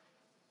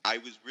I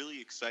was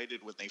really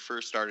excited when they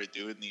first started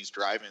doing these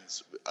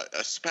drive-ins,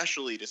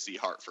 especially to see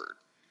Hartford,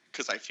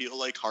 because I feel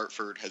like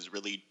Hartford has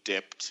really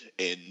dipped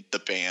in the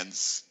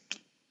band's,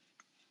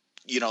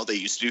 they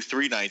used to do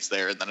 3 nights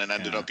there, and then it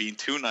ended up being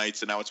 2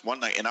 nights, and now it's 1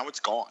 night, and now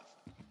it's gone.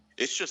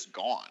 It's just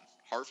gone.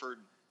 Hartford,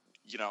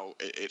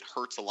 it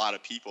hurts a lot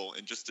of people,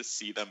 and just to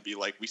see them be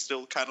like, we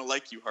still kind of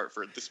like you,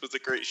 Hartford. This was a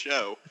great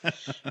show.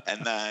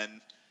 And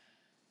then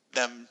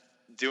them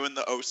doing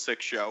the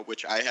 06 show,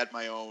 which I had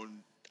my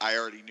own, I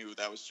already knew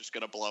that was just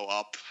going to blow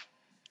up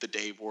the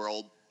Dave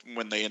world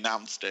when they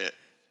announced it.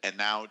 And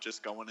now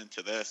just going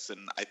into this,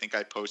 and I think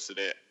I posted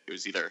it. It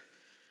was either,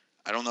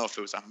 I don't know if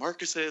it was on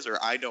Marcus's, or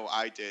I know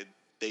I did.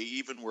 They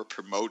even were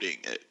promoting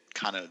it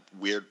kind of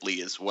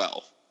weirdly as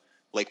well.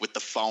 Like with the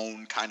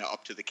phone kind of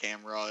up to the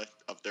camera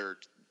of their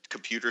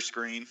computer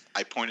screen.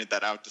 I pointed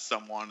that out to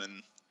someone,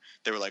 and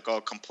they were like,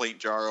 "Oh, complaint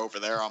jar over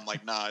there." I'm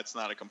like, "Nah, it's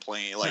not a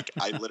complaint." Like,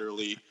 I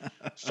literally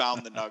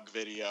found the Nug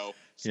video,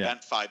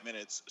 spent 5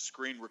 minutes,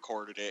 screen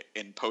recorded it,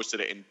 and posted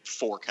it in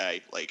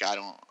 4K. Like, I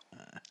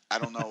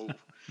don't know.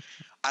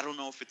 I don't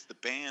know if it's the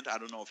band. I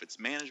don't know if it's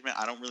management.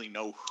 I don't really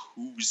know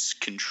who's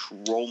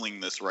controlling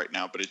this right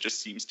now, but it just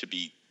seems to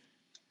be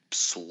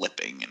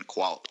slipping in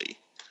quality.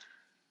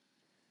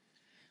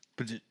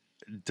 But it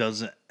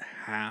doesn't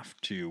have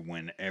to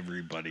when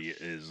everybody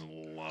is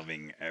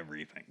loving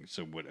everything.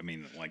 So what I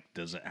mean, like,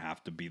 does it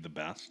have to be the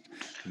best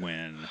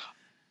when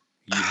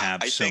you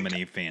have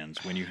many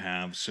fans, when you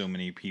have so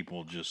many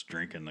people just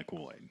drinking the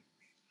Kool-Aid?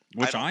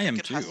 Which I am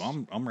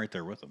too. I'm right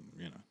there with them,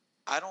 you know.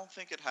 I don't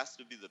think it has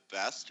to be the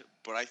best,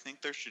 but I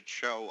think there should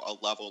show a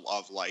level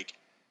of, like,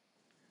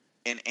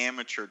 an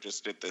amateur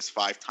just did this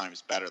 5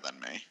 times better than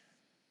me.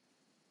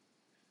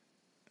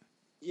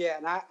 Yeah,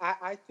 and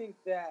I think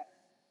that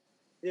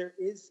there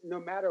is, no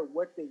matter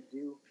what they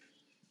do,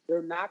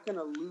 they're not going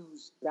to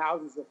lose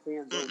thousands of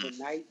fans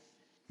overnight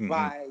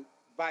by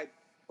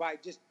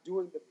just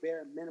doing the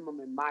bare minimum,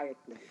 in my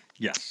opinion.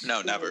 Yes.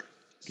 No, never.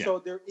 So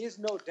there is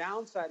no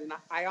downside, and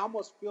I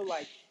almost feel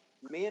like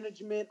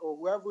management or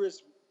whoever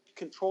is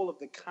control of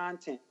the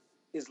content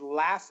is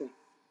laughing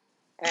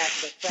at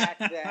the fact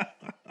that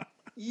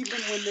even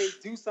when they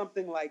do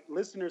something like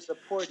listener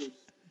supported,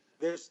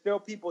 there's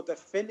still people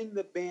defending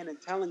the band and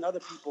telling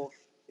other people,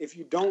 if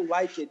you don't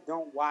like it,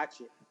 don't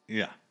watch it.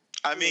 Yeah.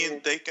 I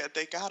mean, they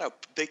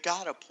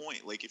got a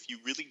point. Like, if you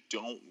really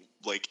don't,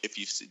 like, if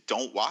you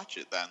don't watch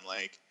it, then,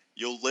 like,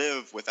 you'll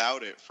live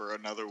without it for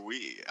another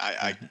week.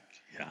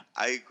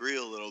 I agree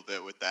a little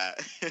bit with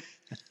that.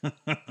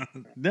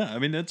 No, I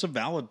mean, it's a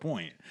valid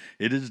point.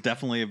 It is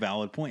definitely a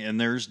valid point. And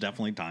there's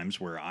definitely times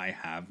where I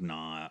have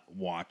not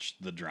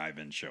watched the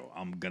drive-in show.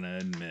 I'm going to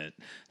admit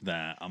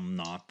that I'm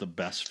not the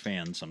best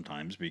fan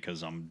sometimes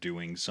because I'm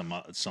doing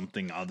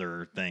something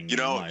other thing. You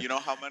know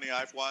how many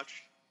I've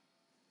watched?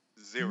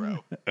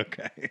 0.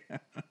 Okay.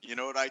 You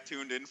know what I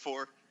tuned in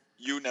for?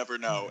 You Never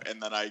Know.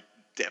 And then I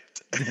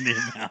dipped.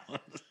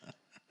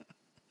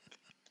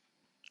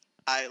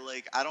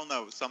 I don't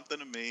know. Something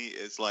to me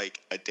is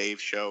like a Dave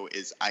show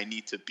is I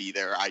need to be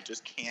there. I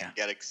just can't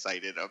get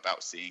excited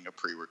about seeing a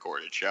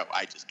pre-recorded show.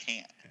 I just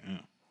can't. Yeah.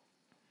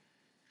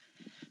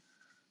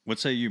 What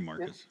say you,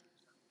 Marcus?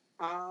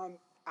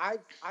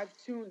 I've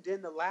tuned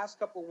in. The last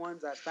couple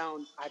ones I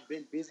found I've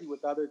been busy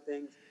with other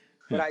things,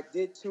 but I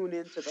did tune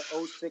into the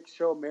 06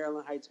 show,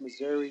 Maryland Heights,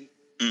 Missouri.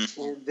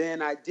 And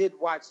then I did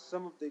watch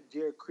some of the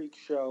Deer Creek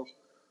show.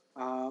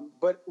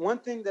 But one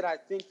thing that I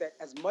think that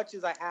as much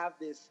as I have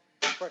this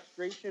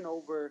frustration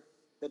over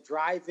the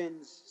drive-in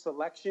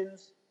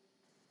selections,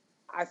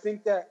 I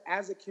think that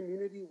as a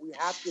community, we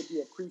have to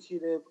be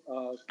appreciative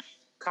of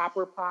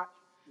Copper Pot.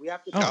 We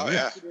have to be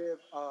appreciative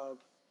of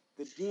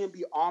the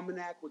DMB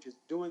Almanac, which is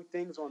doing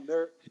things on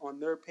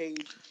their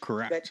page.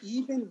 Correct. That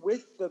even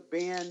with the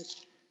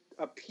band's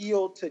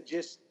appeal to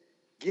just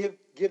give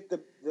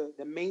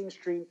the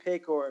mainstream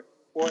pick or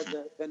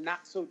the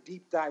not so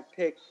deep dive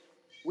pick,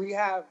 we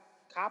have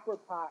Copper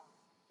Pot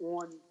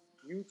on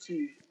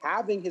YouTube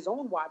having his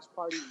own watch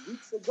party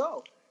weeks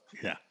ago.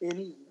 Yeah. And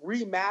he's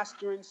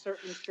remastering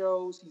certain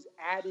shows. He's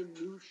adding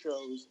new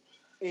shows.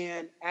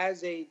 And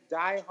as a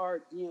diehard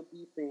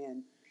DMB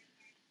fan,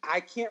 I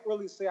can't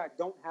really say I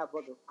don't have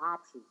other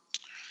options.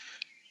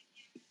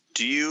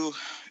 Do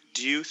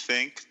you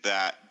think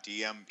that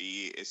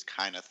DMB is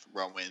kind of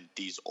throwing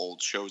these old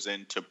shows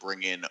in to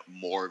bring in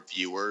more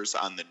viewers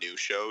on the new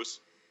shows?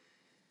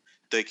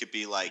 They could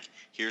be like,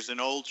 here's an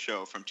old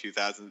show from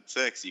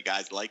 2006. You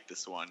guys like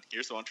this one.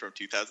 Here's one from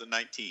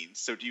 2019.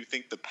 So do you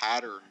think the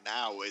pattern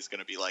now is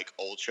going to be like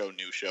old show,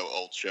 new show,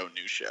 old show,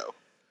 new show?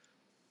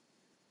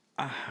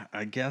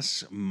 I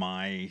guess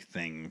my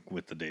thing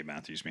with the Dave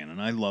Matthews Band,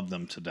 and I love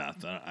them to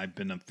death. I've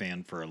been a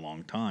fan for a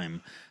long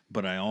time,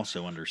 but I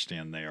also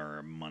understand they are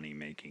a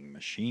money-making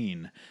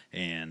machine,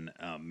 and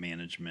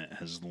management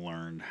has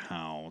learned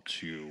how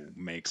to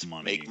make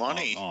money.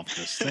 Off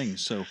this thing.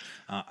 So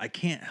I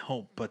can't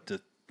help but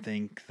to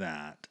think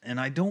that, and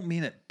I don't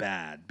mean it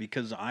bad,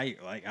 because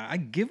I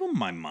give them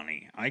my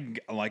money. I'm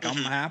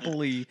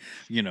happily,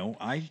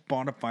 I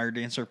bought a Fire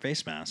Dancer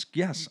face mask.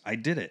 Yes, I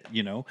did it,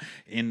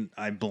 and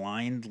I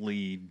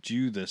blindly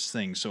do this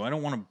thing. So I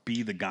don't want to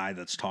be the guy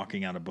that's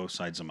talking out of both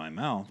sides of my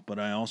mouth, but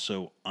I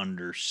also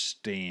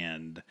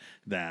understand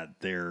that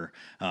they're,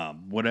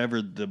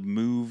 whatever the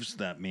moves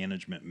that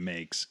management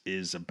makes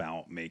is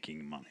about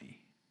making money.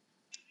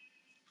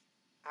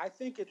 I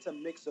think it's a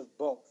mix of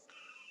both.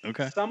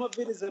 Okay. Some of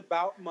it is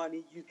about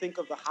money. You think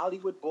of the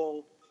Hollywood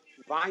Bowl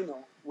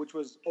vinyl, which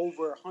was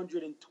over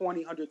 $120,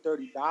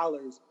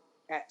 $130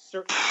 at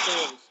certain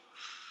stores.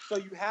 So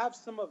you have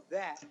some of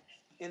that,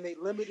 and they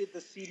limited the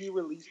CD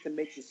release to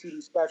make the CD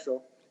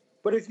special.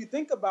 But if you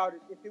think about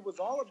it, if it was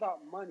all about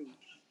money,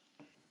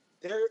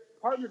 they're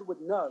partnered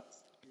with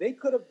Nugs. They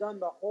could have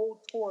done the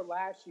whole tour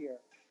last year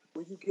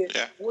where you get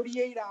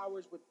 48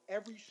 hours with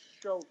every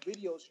show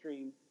video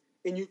stream,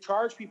 and you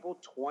charge people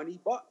 $20.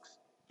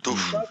 You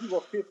charge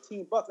people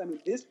 $15. I mean,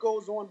 this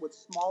goes on with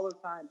smaller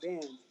time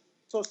bands.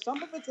 So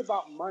some of it's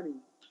about money.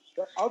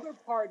 The other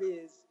part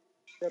is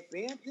the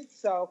band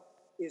itself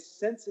is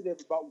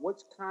sensitive about which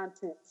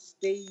content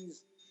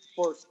stays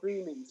for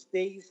streaming,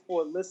 stays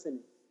for listening.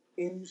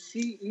 And you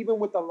see, even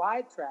with the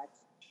live tracks,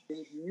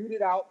 they've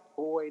muted out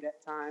Boyd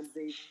at times.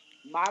 They've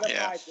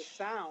modified the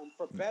sound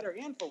for better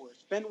and for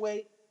worse.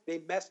 Fenway,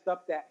 they messed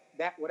up that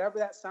whatever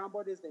that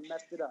soundboard is, they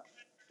messed it up.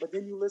 But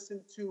then you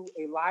listen to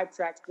a Live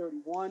Tracks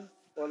 31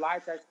 or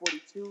Live Tracks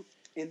 42,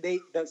 and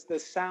the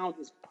sound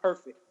is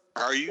perfect.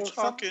 Are you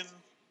talking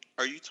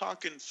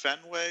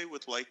Fenway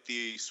with like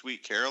the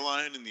Sweet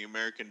Caroline and the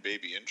American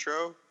Baby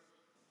intro?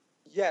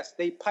 Yes,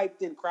 they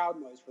piped in crowd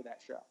noise for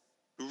that show.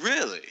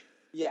 Really?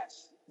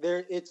 Yes.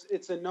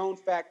 It's a known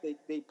fact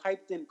they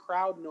piped in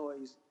crowd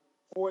noise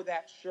for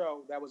that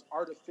show that was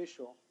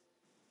artificial.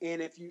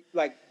 And if you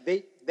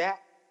that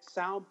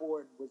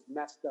soundboard was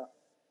messed up.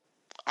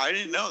 I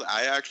didn't know that.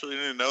 I actually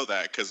didn't know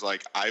that because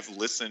like I've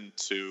listened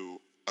to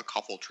a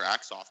couple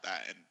tracks off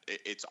that and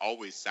it's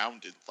always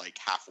sounded like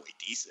halfway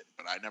decent,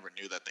 but I never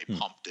knew that they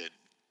pumped it.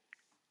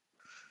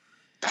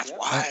 That's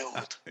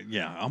wild.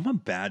 Yeah, I'm a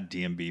bad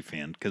DMB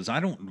fan because I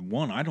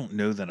don't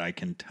know that I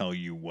can tell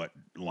you what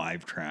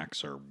live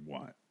tracks are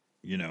what.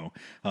 You know,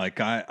 like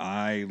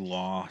I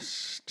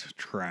lost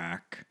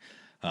track.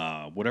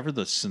 Whatever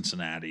the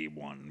Cincinnati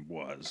one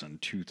was in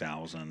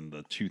 2000,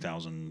 the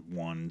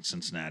 2001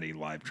 Cincinnati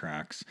live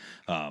tracks.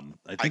 I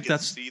think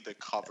that's see the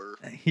cover.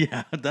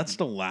 Yeah, that's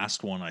the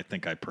last one I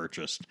think I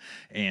purchased,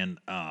 and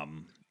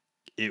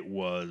it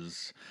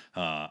was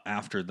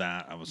after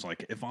that I was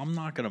like, if I'm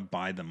not gonna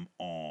buy them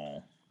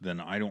all, then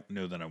I don't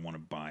know that I want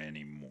to buy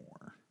any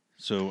more.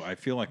 So I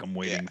feel like I'm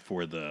waiting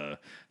for the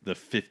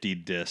 50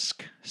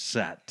 disc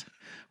set,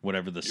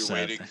 whatever the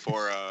set.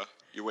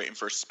 You're waiting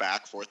for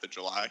SPAC 4th of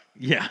July.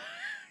 Yeah,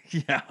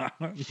 yeah,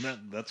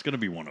 that's gonna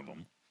be one of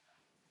them.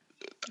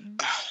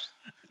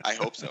 I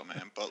hope so,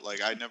 man. But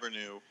like, I never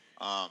knew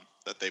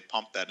that they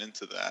pumped that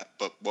into that.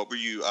 But what were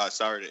you?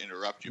 Sorry to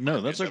interrupt you.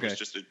 No, that's okay.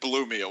 It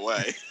blew me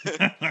away.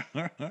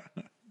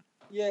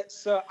 Yeah,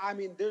 so I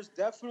mean, there's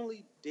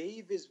definitely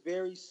Dave is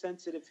very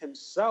sensitive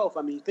himself.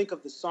 I mean, you think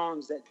of the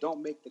songs that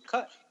don't make the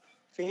cut.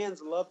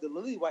 Fans love the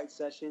Lily White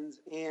sessions,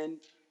 and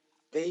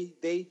they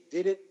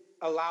didn't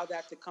allow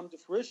that to come to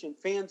fruition.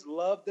 Fans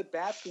love the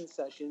Bastion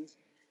sessions,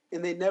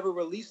 and they never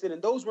released it.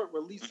 And those weren't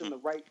released in the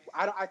right.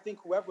 I think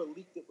whoever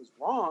leaked it was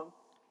wrong,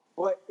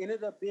 but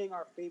ended up being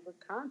our favorite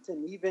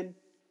content. Even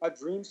A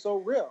Dream So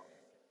Real.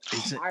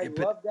 I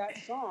love that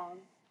song,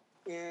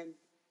 and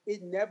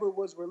it never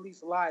was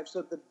released live.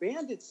 So the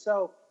band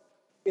itself,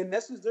 and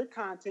this is their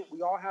content,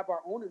 we all have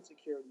our own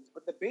insecurities,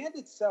 but the band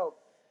itself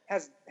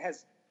has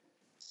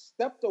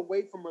stepped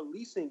away from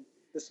releasing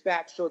the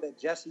SPAC show that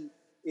Jesse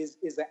is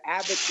an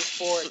advocate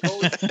for. It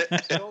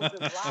goes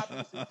and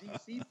lobbies in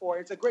DC for.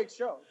 It's a great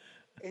show.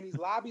 And he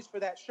lobbies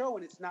for that show,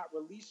 and it's not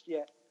released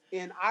yet.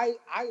 And I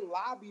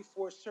lobby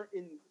for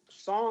certain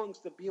songs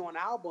to be on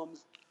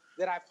albums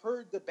that I've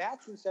heard the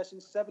Batson session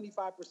 75%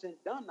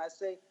 done. I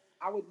say,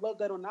 I would love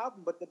that on an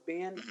album, but the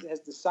band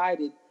has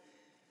decided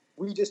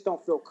we just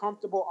don't feel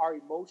comfortable. Our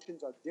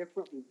emotions are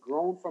different. We've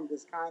grown from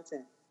this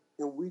content,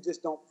 and we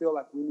just don't feel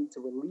like we need to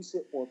release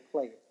it or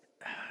play it.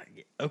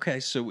 Okay,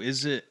 so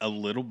is it a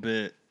little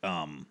bit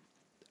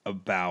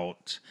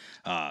about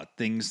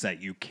things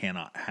that you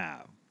cannot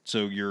have?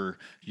 So your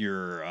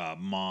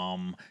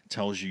mom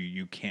tells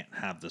you can't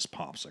have this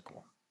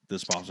popsicle.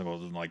 This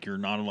popsicle is like, you're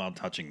not allowed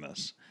touching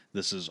this.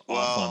 This is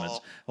off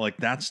limits. Like,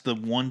 that's the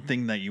one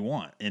thing that you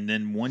want. And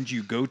then once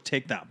you go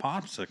take that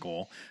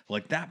popsicle,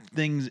 like, that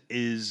thing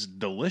is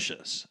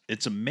delicious.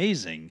 It's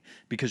amazing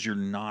because you're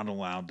not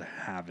allowed to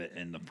have it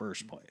in the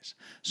first place.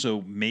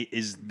 So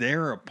is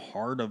there a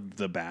part of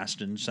the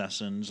Bastion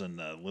sessions and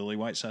the Lily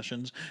White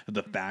sessions,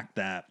 the fact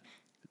that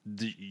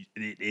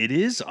it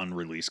is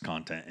unreleased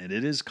content and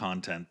it is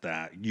content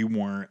that you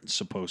weren't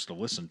supposed to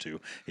listen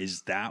to?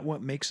 Is that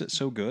what makes it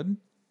so good?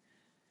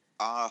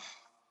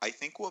 I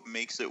think what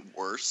makes it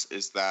worse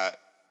is that,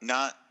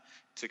 not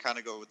to kind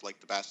of go with like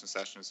the Bastion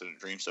sessions and A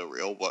Dream So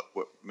Real, what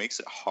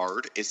makes it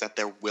hard is that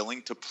they're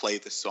willing to play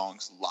the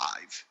songs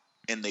live,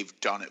 and they've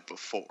done it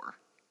before.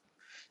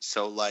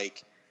 So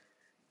like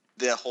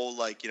the whole,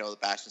 like, you know, the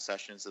Bastion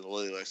sessions and the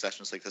Lily White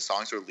sessions, like the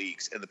songs were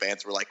leaks and the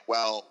bands were like,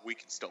 well, we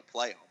can still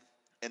play them.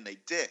 And they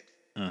did.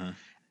 Uh-huh.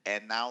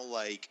 And now,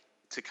 like,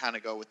 to kind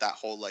of go with that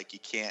whole, like, you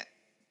can't,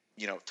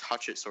 you know,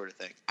 touch it sort of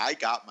thing. I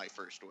got my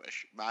first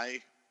wish. My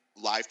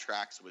live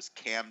tracks was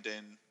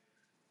Camden,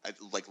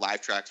 like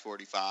Live Tracks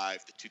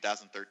 45, the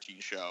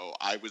 2013 show.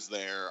 I was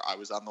there. I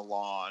was on the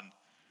lawn.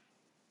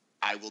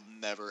 I will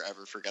never,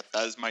 ever forget.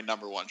 That is my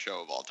number one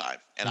show of all time.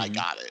 And I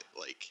got it,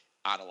 like,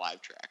 on a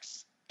Live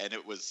Tracks. And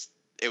it was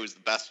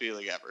the best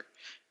feeling ever.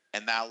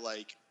 And now,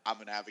 like, I'm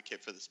an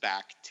advocate for this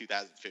back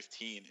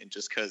 2015. And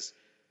just because,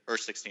 or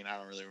 16, I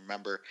don't really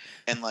remember.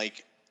 And,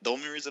 like, the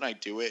only reason I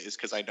do it is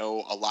because I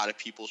know a lot of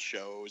people's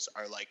shows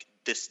are like,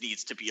 this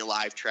needs to be a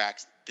Live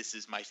Tracks. This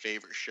is my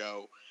favorite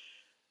show.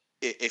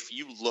 If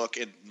you look,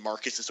 and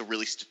Marcus is a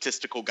really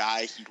statistical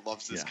guy, he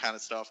loves this kind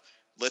of stuff.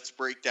 let's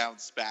break down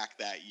SPAC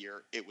that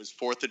year. It was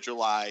 4th of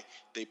July.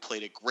 They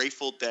played a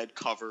Grateful Dead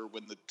cover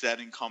when the Dead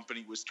and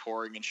Company was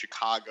touring in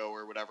Chicago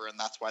or whatever, and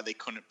that's why they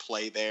couldn't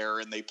play there,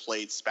 and they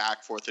played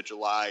SPAC 4th of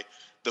July.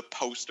 The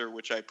poster,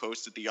 which I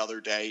posted the other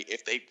day,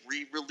 if they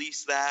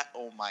re-release that,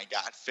 oh my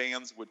God,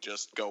 fans would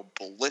just go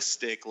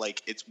ballistic.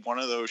 Like, it's one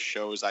of those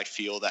shows I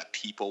feel that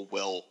people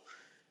will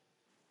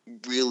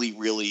really,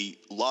 really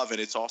love,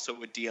 and it's also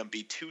a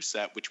DMB2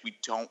 set, which we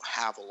don't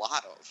have a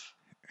lot of.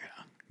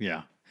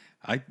 Yeah.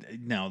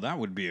 Now that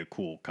would be a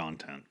cool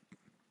content.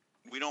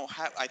 We don't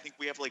have. I think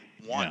we have like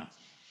one. Yeah.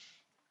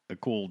 A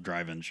cool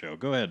drive-in show.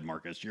 Go ahead,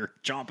 Marcus. You're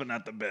chomping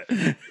at the bit.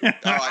 Oh,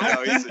 I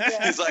know.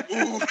 He's like,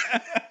 ooh.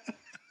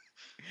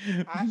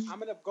 I'm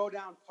going to go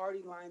down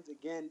party lines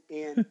again,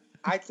 and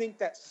I think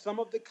that some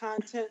of the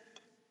content,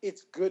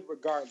 it's good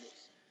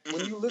regardless.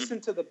 When you listen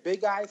to the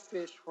Big Eye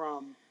Fish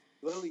from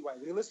Lily White,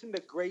 when you listen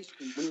to Gray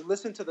Street, when you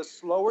listen to the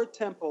slower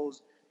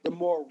tempos, the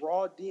more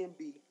raw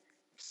DMB,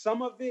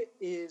 some of it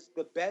is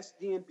the best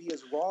DMB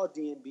is raw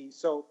DMB.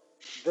 So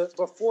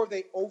before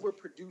they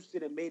overproduced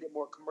it and made it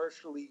more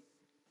commercially,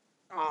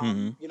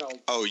 you know.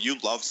 Oh, you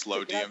love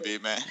slow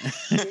DMB, man.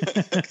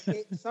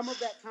 Some of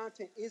that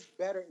content is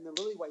better in the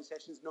Lily White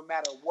sessions, no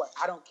matter what.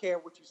 I don't care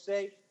what you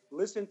say.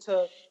 Listen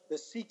to the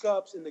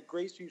C-Cups and the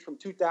Gray Streets from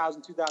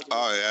 2000, 2001.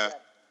 Oh, yeah.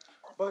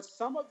 But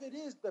some of it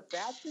is the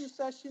bathroom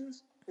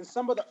sessions and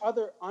some of the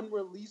other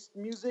unreleased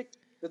music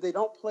that they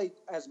don't play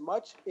as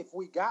much. If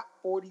we got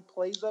 40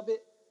 plays of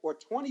it, or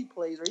 20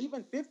 plays, or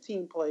even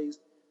 15 plays,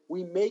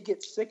 we may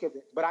get sick of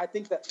it. But I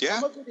think that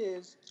some of it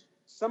is,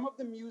 some of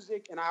the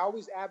music, and I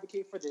always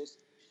advocate for this,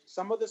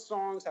 some of the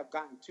songs have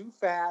gotten too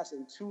fast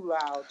and too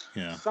loud.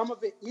 Yeah. Some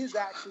of it is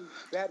actually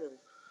better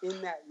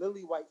in that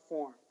Lily White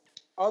form.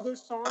 Other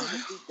songs,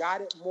 if we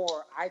got it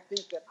more, I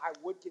think that I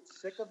would get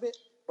sick of it,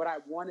 but I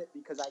want it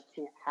because I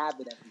can't have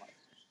it as much.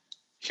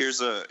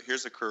 Here's a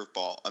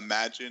curveball.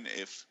 Imagine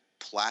if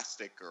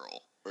Plastic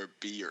Girl or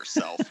Be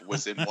Yourself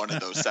was in one of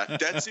those sets.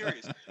 Dead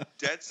serious.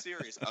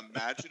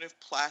 Imagine if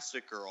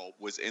Plastic Girl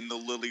was in the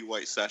Lily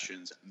White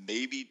sessions,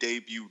 maybe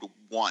debuted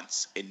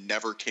once and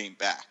never came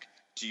back.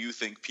 Do you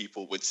think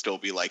people would still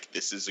be like,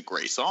 this is a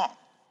great song?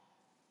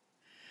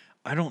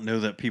 I don't know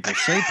that people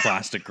say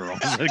Plastic Girl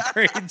is a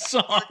great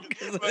song. Marcus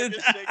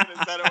shaking his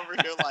head over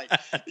here like,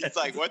 he's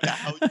like, what the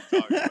hell are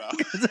you talking about?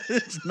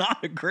 It's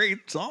not a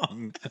great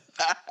song.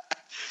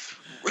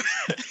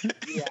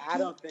 Yeah, I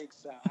don't think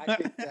so. I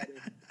think that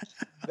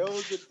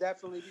those would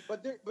definitely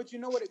be. But you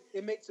know what?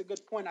 It makes a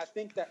good point. I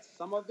think that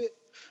some of it,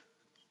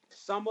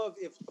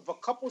 if a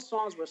couple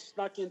songs were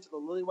snuck into the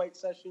Lily White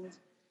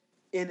sessions,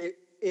 and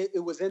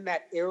it was in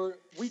that era,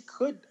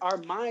 our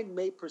mind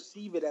may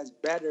perceive it as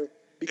better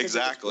because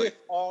exactly.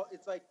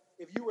 It's like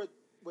if you were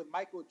with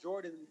Michael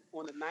Jordan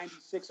on the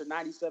 96 or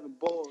 97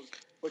 Bulls,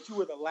 but you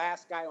were the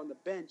last guy on the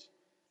bench.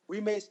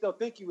 We may still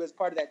think you as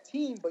part of that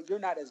team, but you're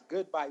not as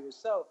good by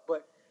yourself.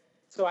 But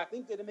so I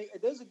think that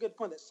there's a good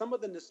point that some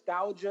of the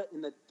nostalgia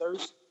and the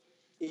thirst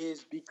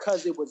is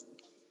because it was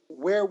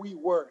where we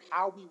were,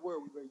 how we were.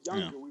 We were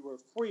younger, we were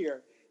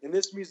freer, and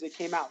this music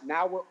came out.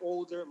 Now we're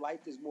older,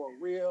 life is more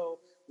real.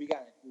 We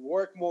got to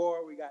work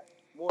more, we got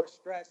more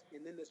stress,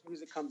 and then this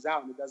music comes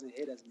out and it doesn't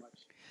hit as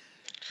much.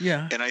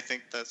 Yeah. And I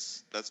think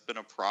that's been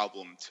a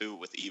problem too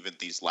with even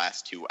these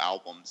last two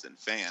albums and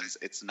fans.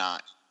 It's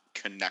not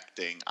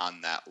connecting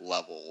on that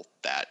level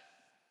that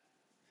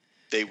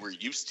they were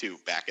used to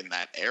back in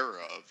that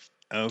era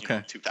of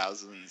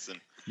 2000s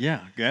and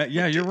yeah,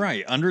 you're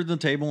right. Under the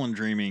Table and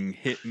Dreaming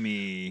hit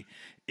me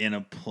in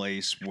a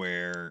place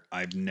where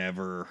I've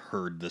never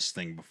heard this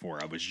thing before.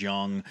 I was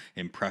young,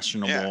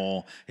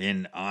 impressionable,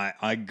 and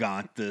I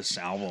got this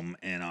album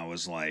and I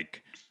was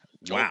like,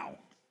 wow.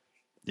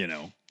 You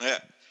know. Yeah.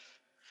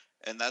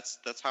 And that's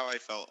how I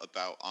felt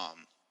about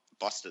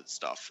Busted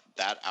Stuff.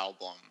 That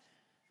album,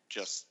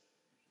 just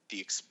the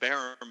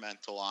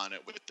experimental on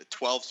it with the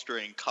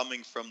 12-string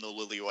coming from the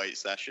Lily White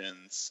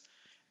sessions,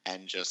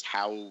 and just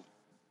how,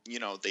 you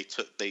know,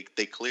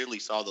 they clearly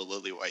saw the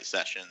Lily White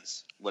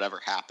sessions, whatever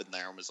happened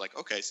there, and was like,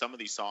 okay, some of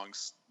these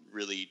songs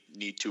really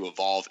need to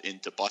evolve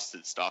into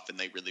Busted Stuff, and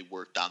they really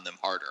worked on them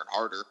harder and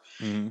harder.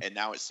 Mm-hmm. And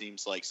now it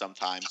seems like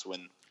sometimes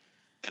when,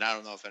 and I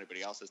don't know if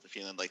anybody else has the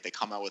feeling, like they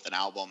come out with an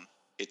album,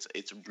 it's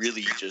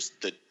really just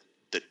the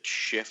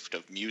shift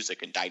of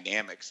music and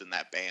dynamics in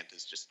that band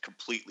has just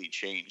completely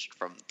changed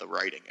from the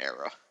writing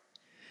era.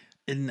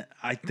 And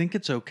I think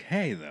it's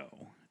okay,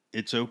 though.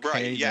 It's okay.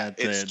 Right, yeah,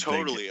 it's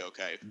totally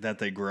okay. That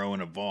they grow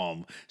and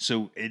evolve.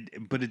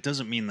 But it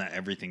doesn't mean that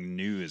everything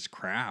new is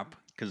crap,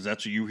 because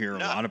that's what you hear a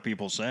lot of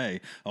people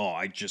say. Oh,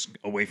 I just,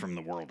 Away from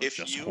the World is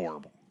just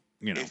horrible.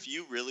 You know, if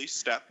you really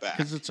step back,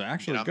 because it's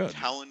actually good.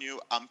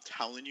 I'm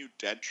telling you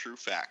dead true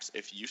facts.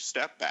 If you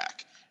step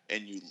back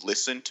and you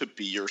listen to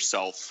Be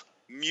Yourself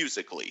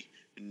musically,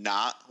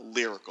 not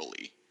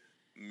lyrically,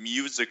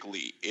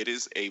 musically, it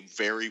is a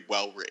very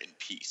well written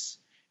piece.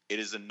 It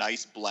is a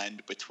nice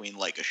blend between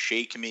like a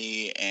Shake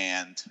Me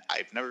and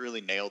I've never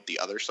really nailed the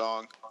other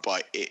song,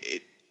 but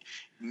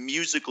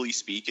musically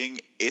speaking,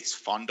 it's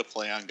fun to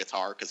play on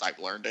guitar because I've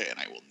learned it and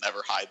I will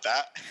never hide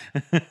that.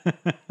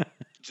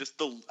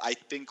 I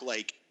think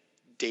like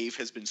Dave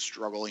has been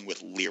struggling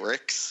with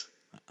lyrics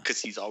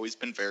because he's always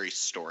been very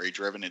story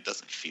driven. It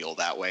doesn't feel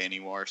that way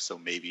anymore. So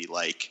maybe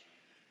like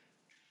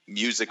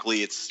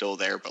musically it's still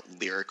there, but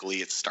lyrically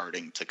it's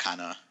starting to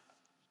kind of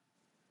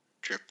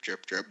drip,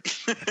 drip, drip.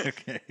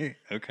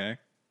 Okay.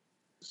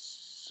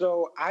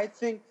 So I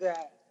think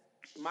that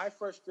my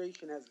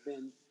frustration has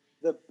been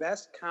the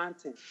best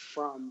content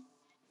from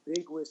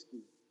Big Whiskey,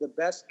 the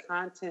best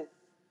content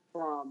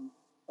from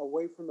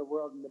Away from the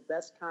World, and the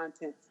best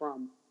content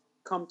from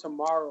Come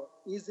Tomorrow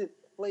isn't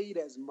played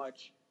as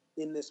much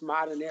in this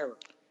modern era.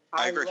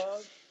 I agree.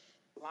 love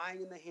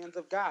Lying in the Hands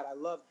of God. I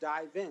love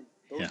Dive In.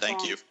 Those Thank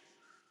songs, you.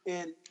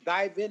 And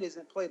Dive In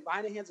isn't played.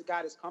 Lying in the Hands of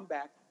God has come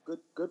back.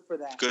 Good for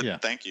that. Good. Yeah.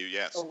 Thank you.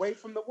 Yes. Away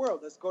from the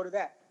World. Let's go to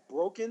that.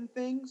 Broken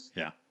Things.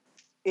 Yeah.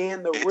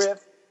 And the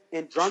riff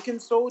and Drunken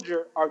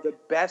Soldier are the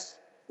best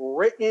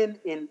written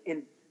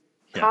in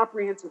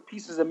comprehensive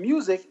pieces of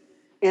music,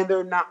 and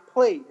they're not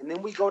played. And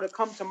then we go to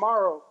Come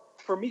Tomorrow.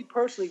 For me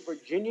personally,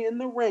 Virginia in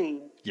the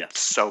Rain Yes.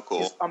 So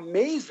cool. is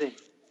amazing.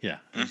 Yeah.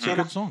 It's a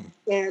good song.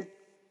 And,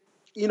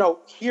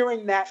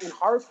 hearing that in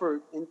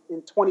Hartford in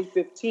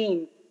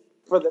 2015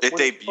 when it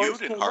debuted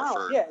first in came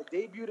Hartford. out, yeah, it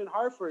debuted in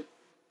Hartford.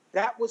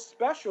 That was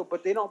special,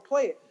 but they don't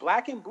play it.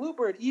 Black and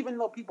Bluebird, even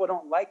though people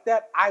don't like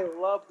that, I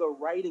love the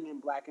writing in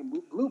Black and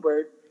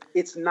Bluebird.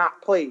 It's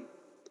not played.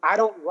 I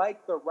don't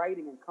like the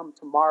writing in Come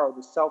Tomorrow,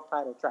 the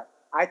self-titled track.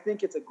 I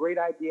think it's a great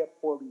idea,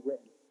 poorly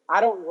written. I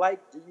don't like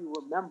Do You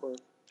Remember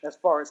as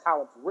far as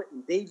how it's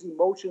written. Dave's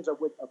emotions are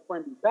with a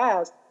friend who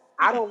passed.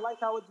 I don't like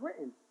how it's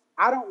written.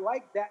 I don't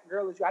like That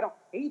Girl Is You. I don't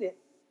hate it,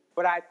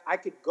 but I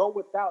could go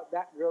without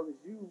That Girl Is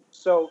You.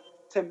 So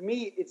to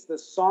me, it's the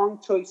song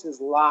choices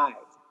live.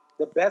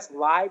 The best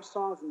live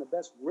songs and the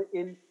best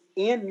written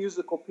and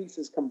musical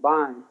pieces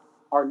combined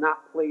are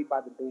not played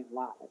by the band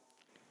live.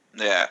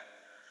 Yeah.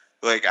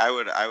 Like I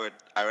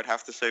would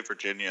have to say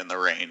Virginia in the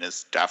Rain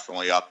is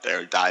definitely up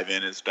there. Dive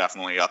In is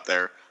definitely up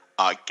there.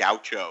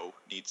 Gaucho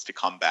needs to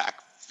come back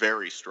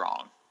very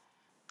strong.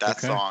 That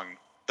song,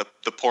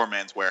 the Poor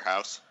Man's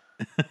Warehouse.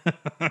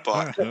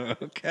 But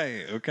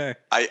okay.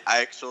 I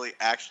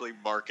actually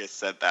Marcus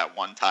said that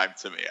one time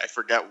to me. I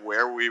forget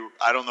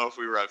I don't know if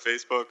we were on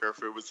Facebook or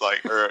if it was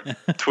like or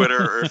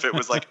Twitter or if it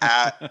was like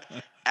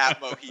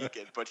at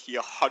Mohican, but he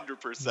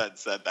 100%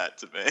 said that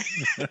to me.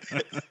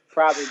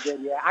 Probably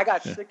did, yeah. I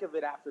got sick of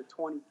it after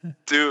 20.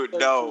 Dude,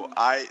 no,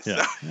 I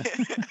Yeah.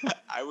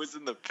 was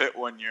in the pit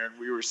one year and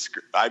we were.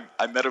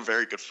 I met a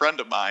very good friend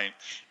of mine.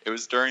 It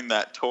was during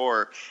that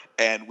tour,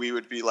 and we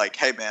would be like,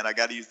 "Hey, man, I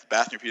got to use the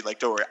bathroom." He'd be like,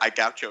 "Don't worry, I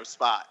Gaucho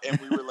spot," and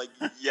we were like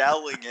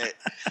yelling it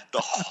the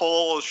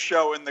whole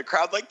show in the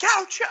crowd, like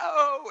Gaucho.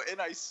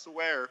 And I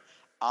swear,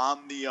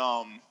 on the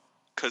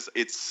because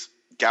it's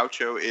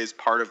Gaucho is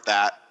part of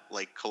that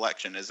like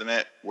collection, isn't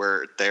it?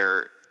 Where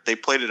they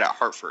played it at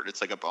Hartford. It's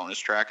like a bonus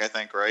track, I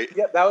think, right?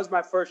 Yep, that was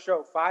my first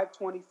show,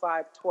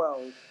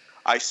 5/25/12.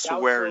 I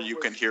swear Gaucho you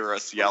was can hear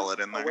us yell it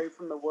in there. Away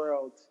from the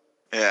World.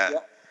 Yeah.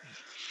 Yep.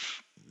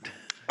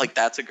 Like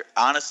that's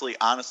honestly,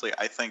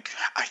 I think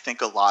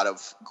a lot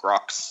of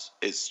Grux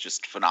is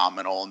just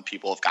phenomenal, and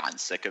people have gotten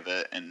sick of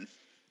it. And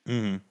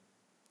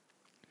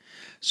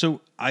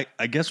So I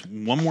guess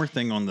one more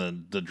thing on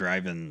the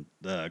drive-in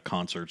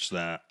concerts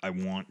that I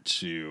want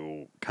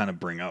to kind of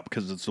bring up,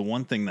 because it's the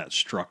one thing that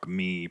struck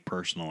me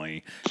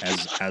personally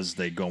as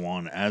they go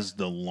on, as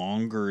the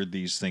longer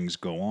these things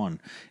go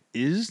on,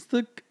 is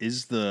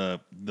the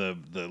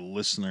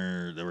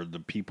listener or the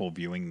people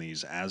viewing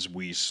these, as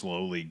we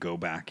slowly go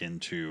back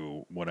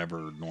into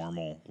whatever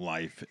normal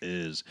life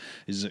is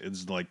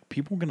like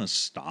people gonna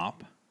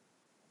stop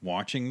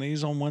watching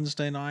these on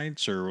Wednesday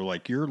nights, or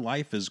like your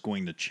life is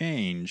going to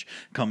change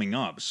coming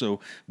up? So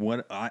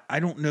what I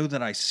don't know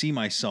that I see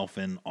myself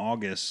in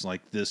August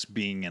like this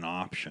being an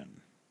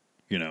option,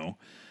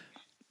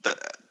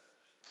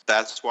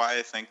 That's why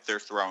I think they're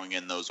throwing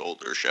in those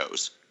older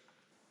shows.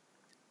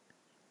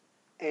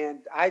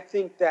 And I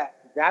think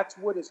that's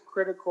what is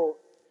critical.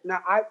 Now,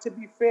 to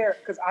be fair,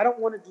 because I don't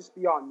want to just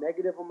be all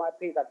negative on my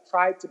page, I've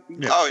tried to be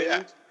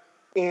Yeah.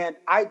 and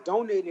I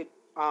donated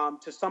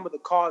to some of the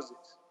causes.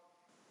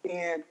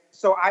 And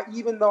so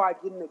even though I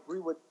didn't agree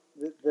with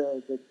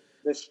the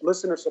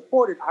listener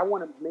supported, I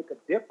want to make a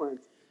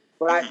difference.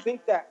 But I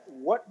think that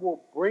what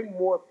will bring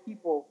more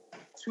people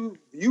to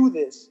view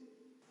this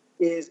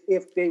is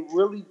if they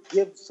really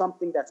give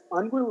something that's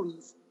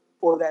unreleased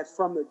or that's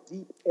from the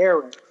deep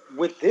era.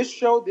 With this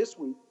show this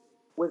week,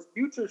 with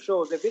future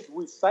shows, if it's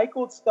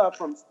recycled stuff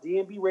from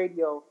DMB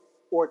Radio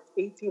or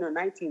 18 or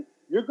 19,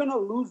 you're going to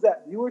lose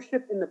that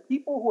viewership. And the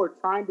people who are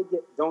trying to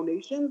get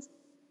donations,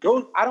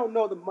 those, I don't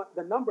know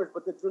the numbers,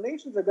 but the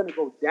donations are going to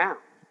go down.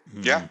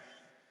 Yeah.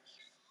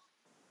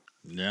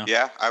 Yeah.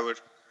 Yeah, I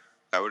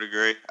would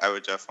agree. I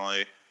would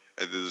definitely.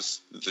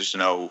 There's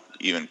no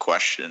even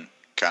question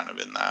kind of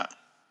in that.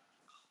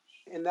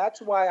 And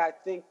that's why I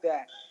think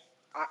that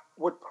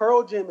what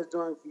Pearl Jam is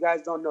doing, if you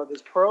guys don't know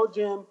this, Pearl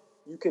Jam,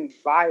 you can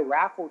buy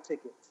raffle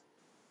tickets.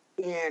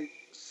 and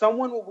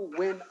someone will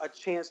win a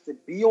chance to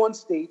be on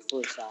stage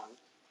for a song,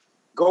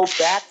 go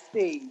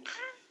backstage,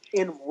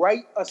 and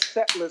write a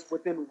set list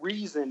within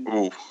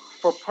reason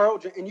for Pearl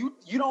Jam. And you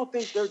don't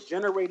think they're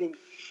generating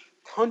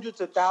hundreds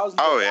of thousands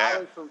of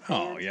dollars from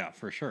fans? Oh, yeah,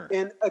 for sure.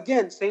 And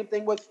again, same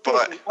thing with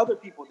Fish and other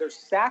people. They're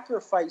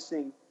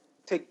sacrificing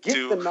to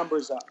get the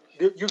numbers up.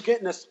 You're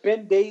getting a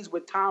spend days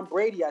with Tom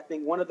Brady, I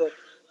think, one of the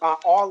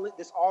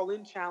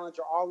all-in challenge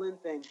or all-in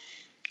thing.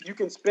 You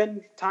can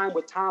spend time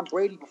with Tom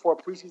Brady before a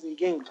preseason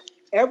game.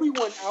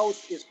 Everyone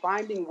else is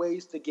finding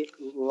ways to get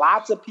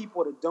lots of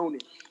people to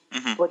donate.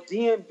 Mm-hmm. But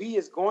DMB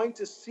is going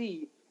to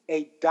see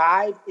a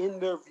dive in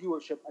their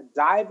viewership, a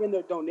dive in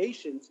their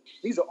donations.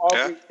 These are all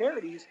great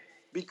charities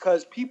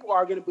because people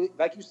are going to be,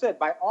 like you said,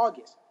 by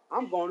August,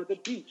 I'm going to the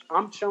beach.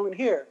 I'm chilling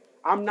here.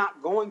 I'm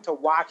not going to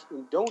watch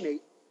and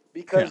donate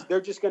because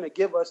they're just going to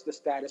give us the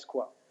status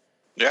quo.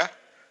 Yeah.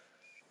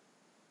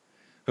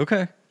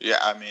 Okay. Yeah,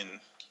 I mean,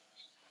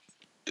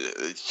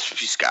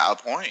 she's got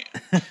a point.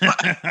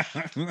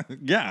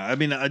 Yeah, I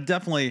mean,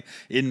 definitely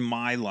in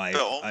my life,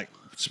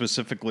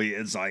 specifically,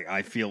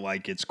 I feel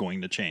like it's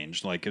going to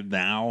change. Like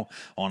now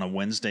on a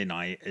Wednesday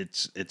night,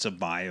 it's a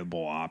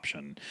viable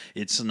option.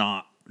 It's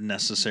not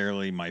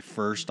necessarily my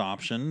first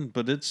option,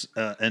 but it's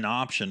an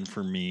option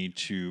for me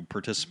to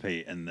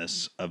participate in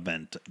this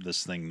event,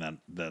 this thing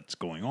that's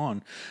going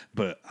on.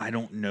 But I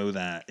don't know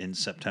that in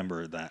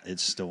September that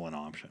it's still an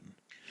option.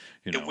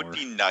 It would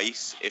be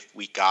nice if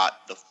we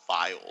got the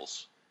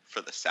files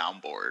for the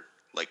soundboard.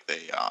 Like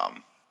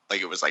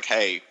it was like,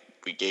 hey,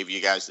 we gave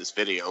you guys this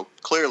video.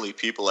 Clearly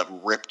people have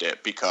ripped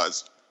it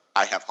because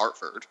I have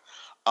Hartford.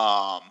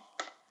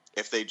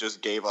 If they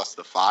just gave us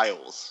the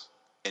files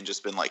and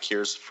just been like,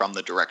 here's from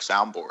the direct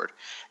soundboard.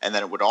 And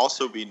then it would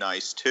also be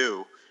nice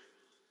too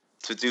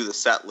to do the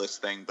set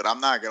list thing. But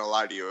I'm not going to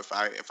lie to you. If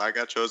I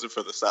got chosen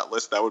for the set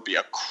list, that would be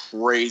a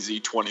crazy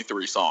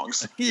 23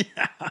 songs. Yeah.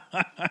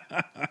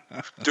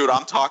 Dude,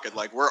 I'm talking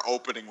like we're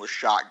opening with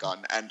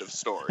Shotgun, end of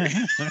story.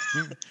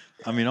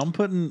 I mean, I'm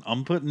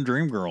putting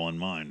Dream Girl in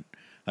mine.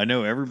 I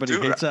know everybody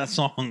hates that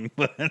song,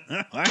 but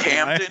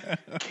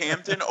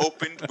Camden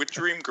opened with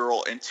Dream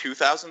Girl in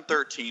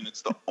 2013.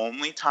 It's the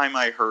only time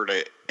I heard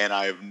it, and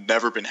I've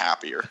never been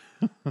happier.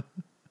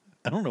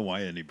 I don't know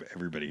why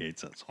everybody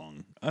hates that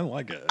song. I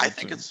like it. I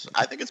think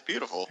it's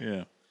beautiful.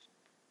 Yeah.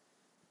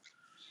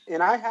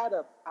 And I had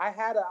an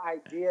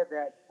idea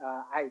that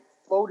I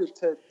floated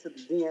to the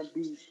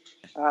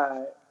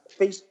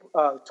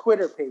DMB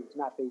Twitter page,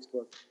 not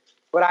Facebook.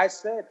 But I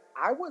said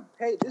I would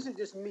pay. This is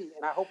just me,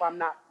 and I hope I'm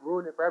not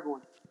ruining it for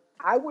everyone.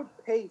 I would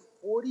pay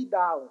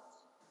 $40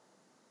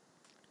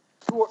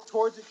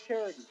 towards a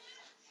charity.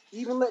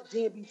 Even let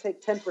DMB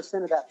take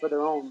 10% of that for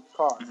their own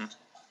cause. Mm-hmm.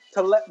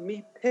 To let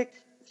me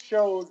pick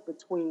shows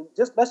between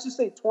let's just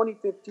say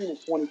 2015 and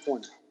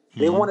 2020. Mm-hmm.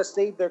 They want to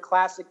save their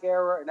classic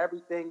era and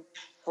everything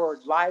for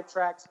live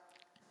tracks.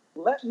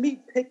 Let me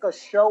pick a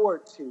show or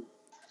two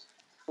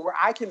where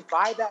I can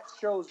buy that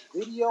show's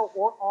video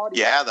or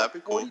audio. Yeah, that'd be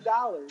cool.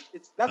 $40.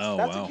 That's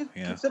a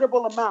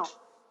considerable amount,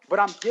 but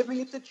I'm giving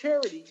it to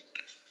charity.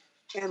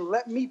 And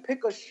let me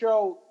pick a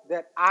show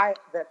that I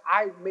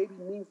maybe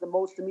means the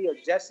most to me, or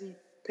Jesse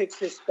picks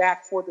his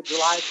Stack 4th of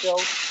July show.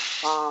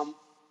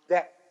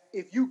 That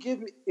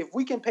if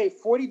we can pay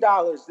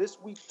 $40 this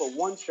week for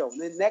one show,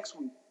 and then next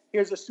week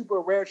here's a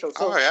super rare show.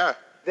 So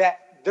that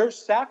they're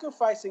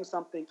sacrificing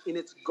something and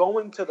it's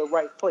going to the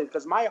right place.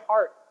 Because my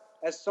heart,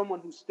 as someone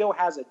who still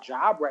has a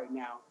job right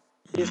now,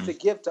 is to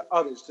give to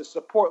others, to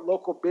support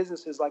local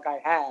businesses like I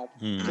have,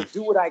 to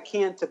do what I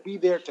can to be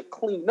there to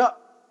clean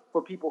up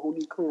for people who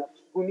need cleanup,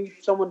 who need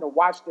someone to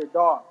watch their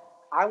dog.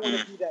 I want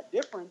to do that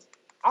difference.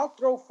 I'll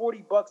throw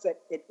 $40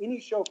 at any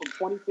show from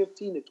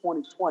 2015 to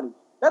 2020.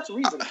 That's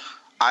reasonable.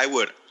 I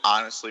would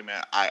honestly,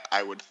 man,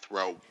 I would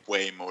throw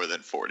way more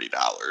than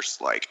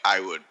 $40. Like I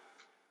would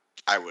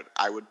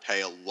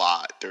pay a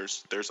lot.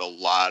 There's a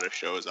lot of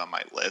shows on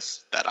my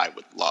list that I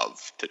would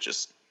love to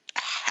just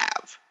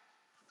have.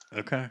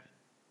 Okay.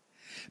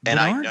 And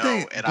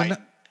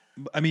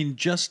I mean,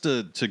 just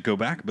to go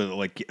back, but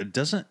like,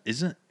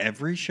 isn't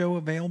every show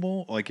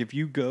available? Like, if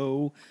you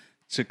go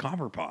to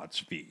Copperpot's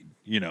feed,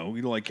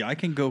 like I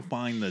can go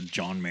find the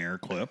John Mayer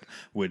clip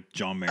with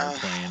John Mayer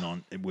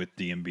playing with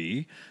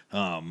DMB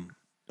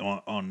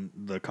on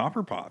the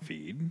Copperpot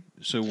feed.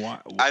 So why?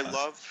 I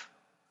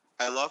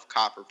love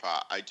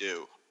Copperpot. I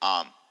do.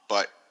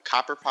 But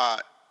Copperpot,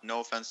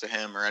 no offense to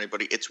him or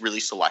anybody, it's really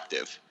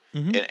selective.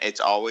 Mm-hmm. And it's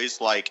always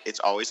like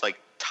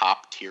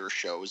top tier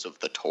shows of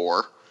the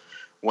tour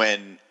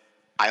when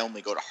I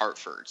only go to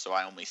Hartford, so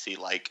I only see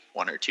like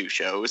one or two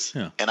shows.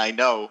 Yeah. And I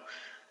know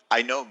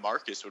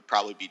Marcus would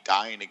probably be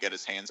dying to get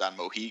his hands on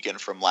Mohegan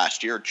from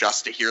last year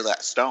just to hear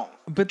that Stone.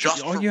 But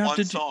just all for you have one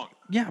to song.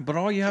 But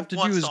all you have to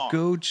do is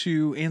go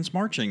to Ants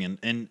Marching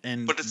and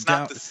but it's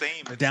not the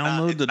same. It's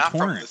download the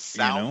torrent. It's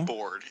not from the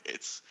soundboard.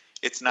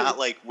 It's not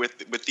like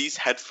with these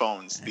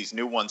headphones, these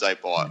new ones I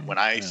bought.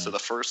 So the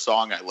first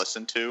song I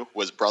listened to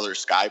was Brother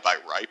Sky by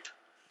Ripe.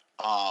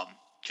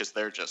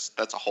 Because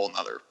that's a whole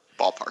nother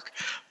ballpark.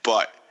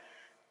 But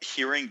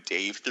hearing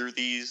Dave through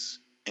these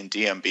in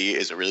DMB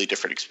is a really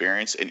different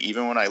experience. And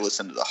even when I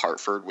listen to the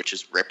Hartford, which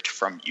is ripped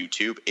from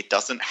YouTube, it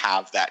doesn't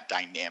have that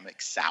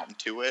dynamic sound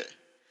to it.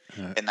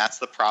 And that's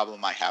the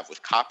problem I have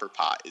with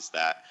Copperpot is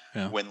that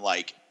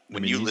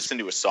when you listen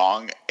to a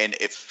song and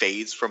it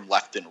fades from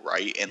left and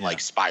right and like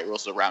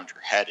spirals around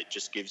your head, it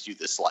just gives you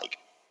this like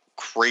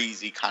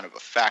crazy kind of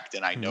effect.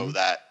 And I know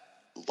that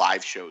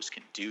live shows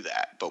can do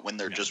that, but when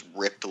they're just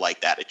ripped like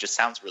that, it just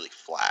sounds really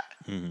flat.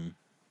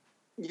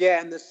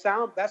 Yeah, and the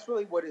sound, that's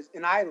really what is.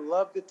 And I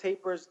love the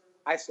Tapers.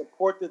 I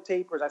support the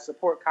Tapers. I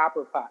support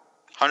Copperpot.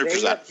 100%.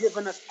 They have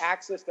given us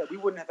access that we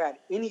wouldn't have had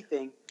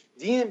anything.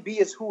 DMB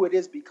is who it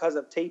is because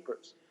of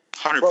Tapers.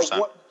 100%.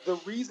 But the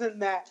reason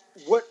that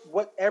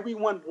what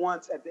everyone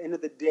wants at the end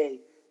of the day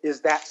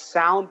is that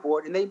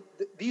soundboard, and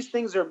these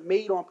things are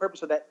made on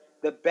purpose so that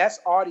the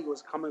best audio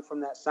is coming from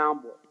that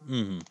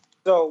soundboard.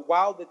 So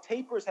while the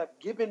Tapers have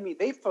given me,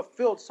 they've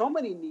fulfilled so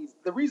many needs.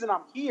 The reason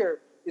I'm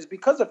here is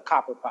because of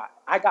Copperpot.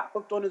 I got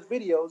hooked on his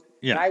videos,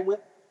 and I went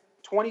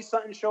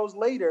 20-something shows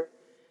later.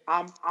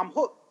 I'm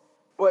hooked.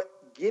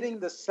 But getting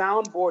the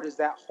soundboard is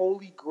that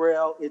holy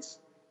grail.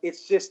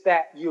 It's just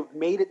that you've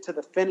made it to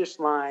the finish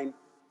line.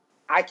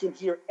 I can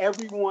hear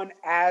everyone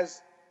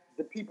as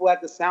the people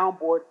at the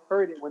soundboard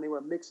heard it when they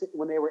were mixing,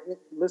 when they were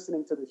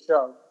listening to the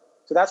show.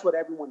 So that's what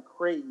everyone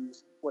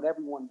craves, what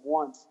everyone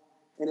wants.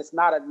 And it's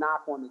not a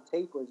knock on the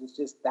Tapers. It's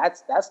just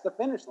that's the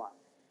finish line.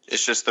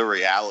 It's just the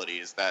reality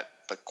is that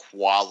the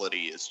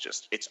quality is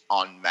just, it's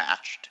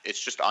unmatched.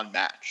 It's just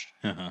unmatched.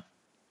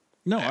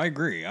 No, I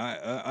agree.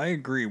 I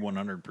agree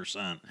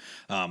 100%.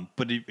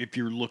 But if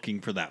you're looking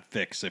for that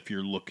fix, if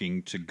you're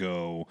looking to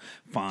go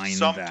find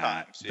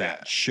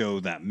that show,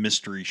 that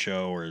mystery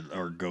show,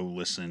 or go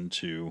listen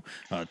to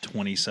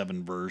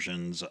 27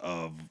 versions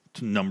of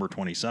number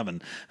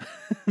 27,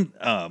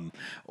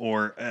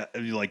 or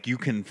like you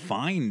can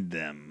find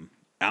them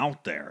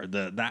out there.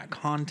 That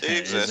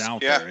content is out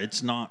there.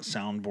 It's not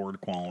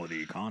soundboard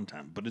quality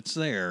content, but it's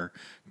there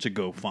to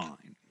go find.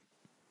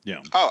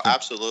 Yeah. Oh,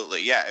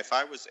 absolutely. Yeah. If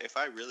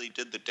I really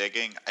did the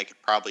digging, I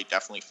could probably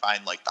definitely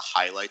find like the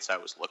highlights I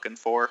was looking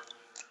for.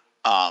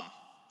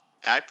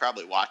 I'd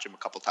probably watch them a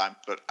couple times,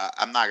 but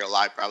I'm not gonna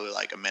lie, probably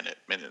like a minute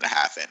and a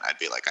half in, I'd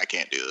be like, I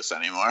can't do this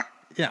anymore.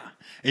 Yeah.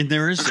 And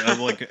there is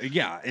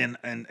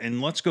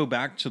and let's go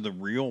back to the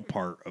real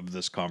part of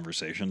this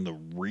conversation, the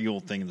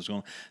real thing that's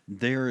going on.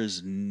 There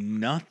is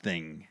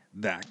nothing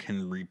that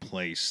can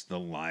replace the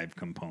live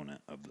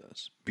component of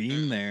this.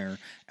 Being there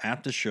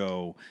at the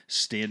show,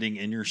 standing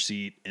in your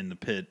seat, in the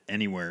pit,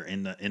 anywhere,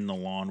 in the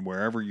lawn,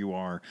 wherever you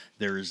are,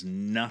 there is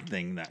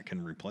nothing that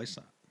can replace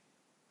that.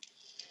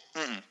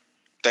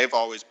 They've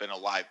always been a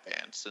live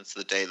band since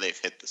the day they've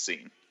hit the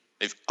scene.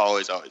 They've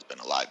always been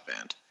a live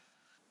band.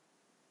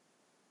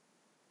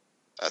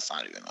 That's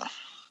not even a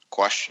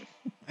question.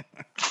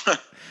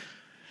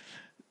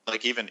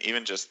 Like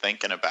even just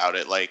thinking about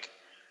it, like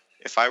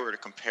if I were to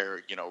compare,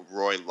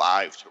 Roy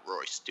live to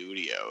Roy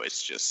studio,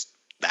 it's just,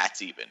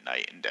 that's even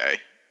night and day.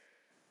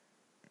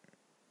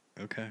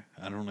 Okay.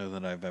 I don't know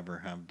that I've ever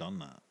have done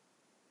that.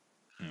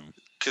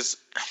 Because,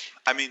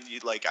 I mean,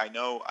 I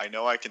know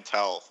I can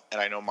tell, and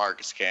I know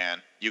Marcus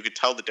can. You could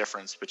tell the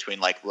difference between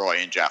like Roy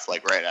and Jeff,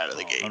 like right out of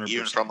the gate. 100%.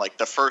 Even from like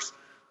the first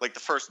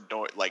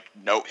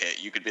note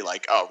hit, you could be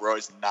like, oh,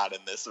 Roy's not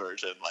in this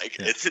version.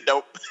 It's a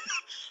nope.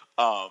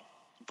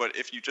 But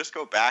if you just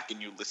go back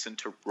and you listen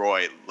to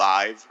Roy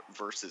live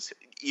versus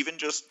even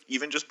just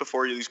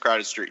before these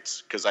Crowded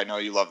Streets, because I know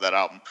you love that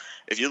album.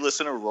 If you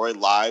listen to Roy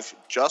live,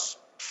 just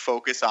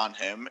focus on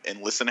him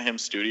and listen to him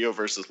studio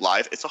versus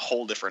live. It's a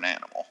whole different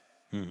animal.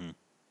 Mm-hmm.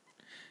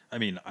 I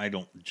mean, I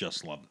don't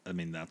just love. I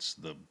mean, that's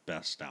the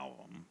best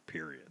album.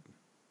 Period.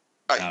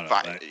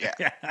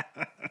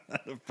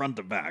 Front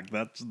to back,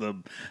 that's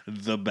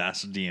the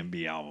best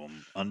DMB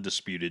album,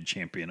 undisputed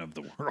champion of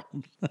the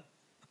world.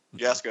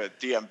 You ask a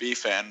DMB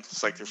fan,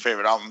 it's like their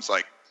favorite album's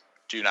like,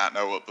 do you not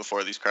know what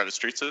Before These Crowded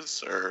Streets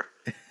is? Or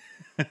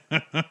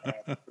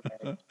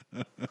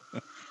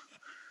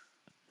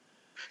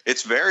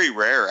it's very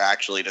rare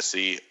actually to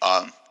see.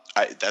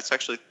 That's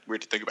actually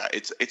weird to think about.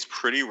 It's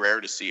pretty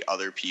rare to see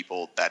other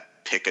people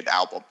that pick an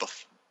album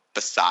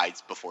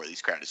besides Before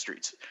These Crowded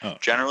Streets. Oh,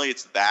 generally,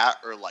 it's that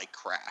or like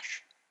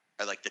Crash,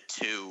 are like the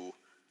two.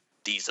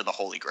 These are the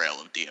holy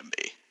grail of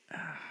DMB.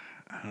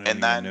 I don't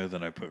even know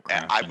that I put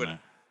Crash in there.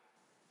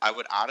 I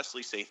would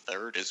honestly say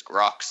third is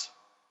Grux.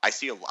 I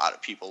see a lot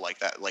of people like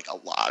that. Like a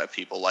lot of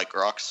people like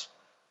Grux.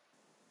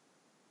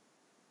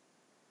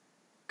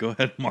 Go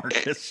ahead,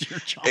 Marcus.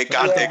 It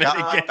got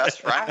my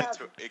best friend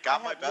into it. It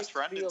got my best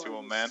friend into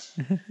him, man.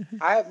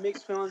 I have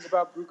mixed feelings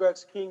about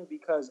Grux King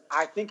because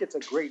I think it's a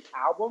great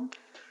album,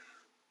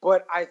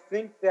 but I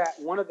think that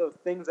one of the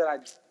things that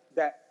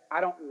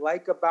I don't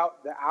like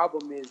about the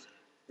album is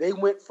they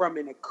went from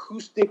an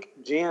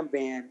acoustic jam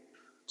band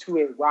to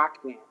a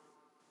rock band.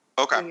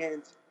 Okay.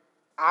 And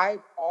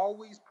I've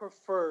always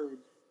preferred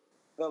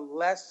the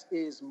less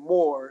is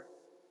more,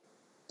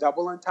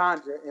 double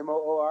entendre,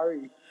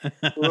 MOORE.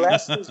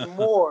 Less is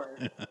more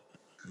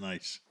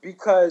Nice.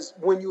 because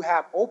when you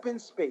have open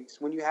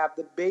space, when you have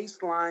the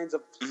bass lines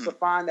of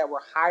Stefan that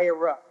were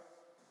higher up,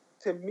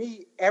 to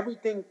me,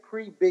 everything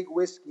pre-Big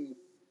Whiskey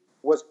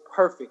was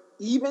perfect.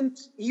 Even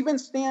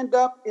stand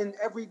up in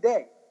Every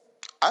Day.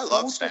 I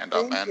love Food to stand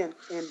up, Think man.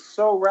 and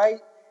So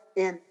Right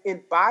and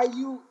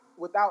Bayou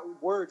without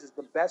words is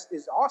the best.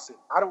 Is awesome.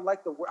 I don't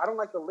like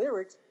the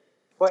lyrics,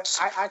 but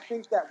I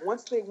think that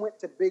once they went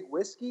to Big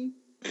Whiskey,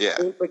 Yeah.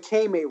 it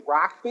became a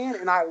rock band,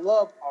 and I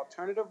love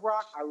alternative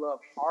rock. I love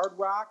hard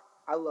rock.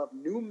 I love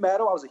new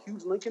metal. I was a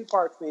huge Linkin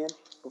Park fan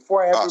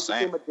before I ever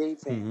same. became a Dave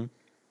fan. Mm-hmm.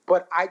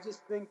 But I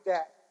just think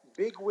that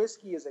Big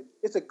Whiskey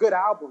it's a good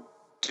album.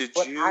 Did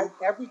But you?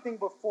 everything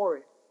before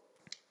it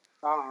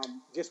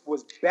just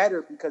was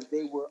better because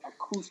they were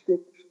acoustic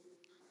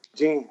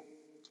jam.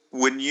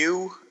 When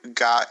you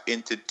got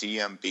into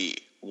DMB,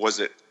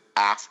 was it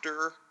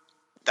after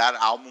that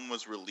album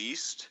was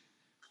released?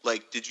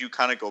 Like, did you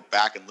kind of go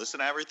back and listen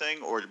to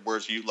everything, or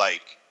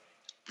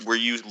were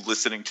you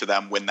listening to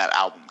them when that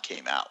album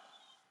came out?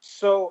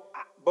 So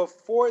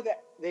before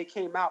that they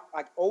came out,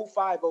 like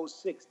 05,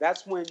 06,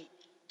 that's when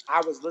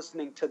I was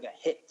listening to the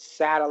hits,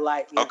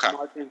 Satellite, Yes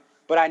Martin.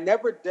 But I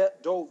never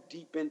dove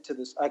deep into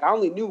this. Like, I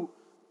only knew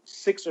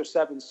 6 or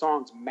 7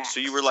 songs max. So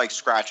you were like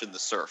scratching the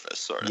surface,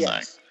 sort of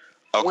thing.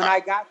 Okay. When I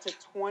got to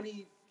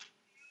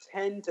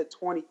 2010 to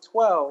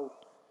 2012,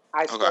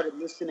 I started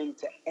listening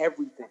to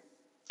everything.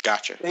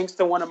 Gotcha. Thanks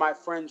to one of my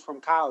friends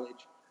from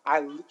college,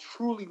 I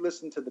truly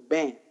listened to the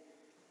band.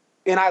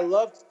 And I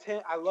loved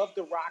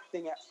the rock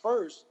thing at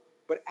first,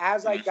 but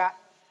as I got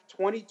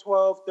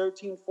 2012,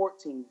 13,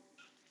 14,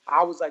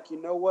 I was like,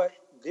 you know what?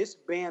 This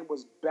band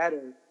was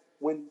better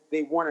when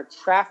they weren't a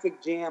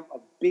traffic jam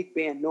of big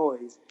band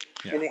noise,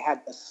 and they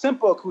had a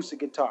simple acoustic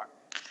guitar,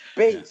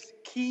 bass,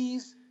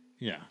 keys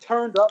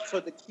turned up so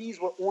the keys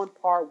were on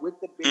par with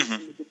the bass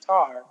and the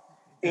guitar,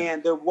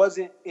 and there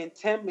wasn't. And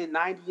Tim in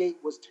 '98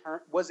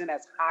 wasn't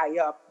as high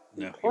up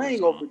and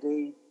playing over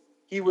Dave.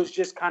 He was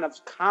just kind of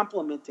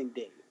complimenting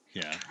Dave.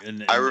 Yeah,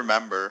 and I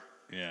remember.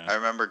 Yeah, I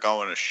remember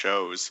going to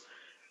shows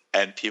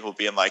and people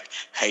being like,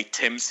 "Hey,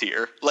 Tim's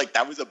here!" Like,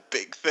 that was a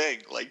big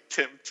thing. Like,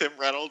 Tim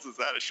Reynolds is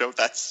at a show.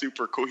 That's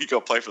super cool. He go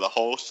play for the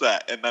whole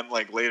set, and then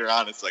like later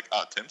on, it's like,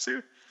 "Oh, Tim's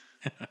here."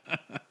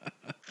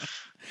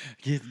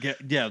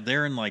 Yeah,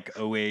 they're in like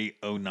 08,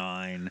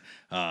 09,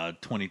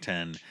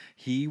 2010.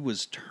 He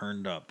was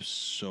turned up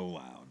so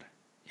loud.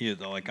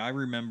 I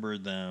remember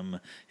them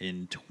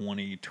in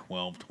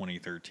 2012,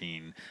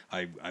 2013.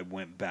 I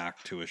went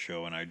back to a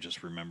show and I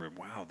just remembered,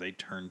 wow, they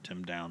turned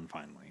Tim down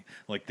finally.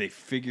 Like, they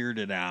figured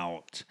it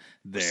out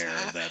there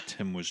that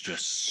Tim was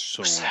just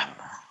so loud.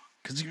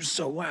 Because he was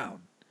so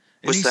loud.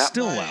 And he's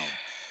still loud.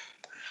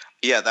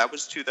 Yeah, that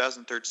was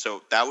 2013.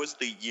 So that was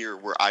the year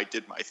where I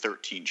did my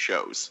 13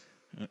 shows.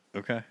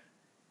 Okay.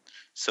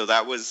 So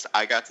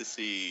I got to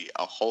see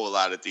a whole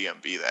lot of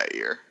DMB that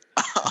year.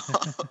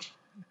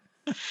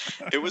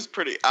 It was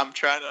pretty.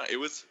 It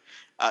was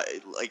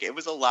it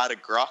was a lot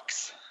of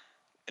Grux,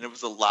 and it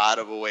was a lot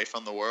of Away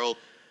from the World.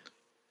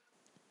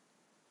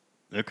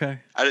 Okay.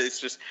 It's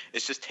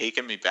just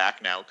taking me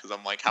back now because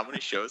I'm like, how many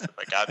shows have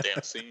I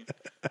goddamn seen?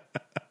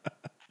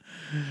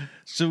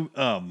 So,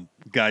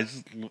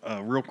 guys,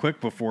 real quick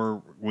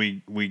before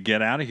we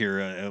get out of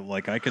here,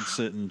 I could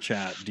sit and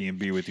chat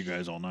DMB with you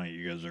guys all night.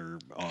 You guys are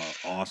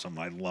awesome.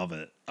 I love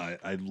it.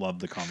 I love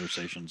the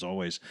conversations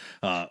always.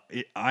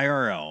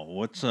 IRL,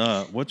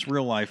 what's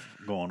real life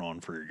going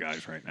on for you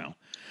guys right now?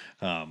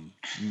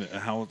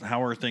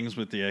 How are things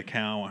with the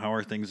account? How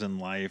are things in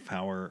life?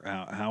 How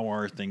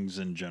are things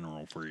in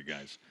general for you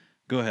guys?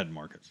 Go ahead,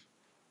 Marcus.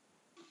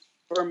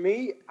 For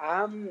me,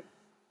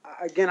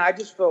 I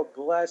just feel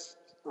blessed.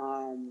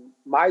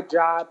 My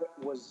job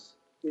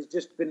is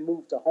just been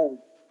moved to home,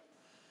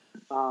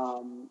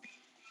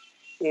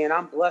 and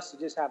I'm blessed to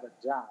just have a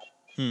job.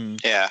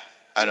 Yeah,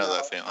 I know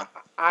that feeling.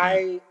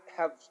 I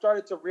have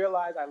started to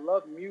realize I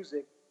love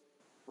music,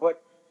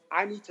 but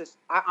I'm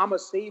a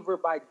saver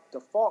by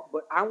default,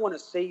 but I want to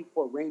save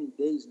for rainy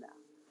days now.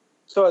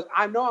 So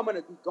I know I'm going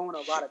to be going to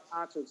a lot of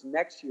concerts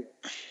next year,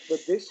 but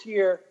this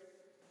year,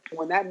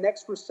 when that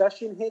next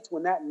recession hits,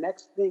 when that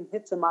next thing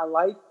hits in my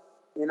life,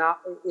 and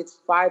it's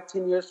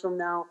 5-10 years from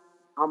now,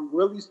 I'm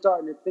really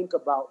starting to think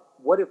about,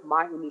 what if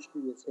my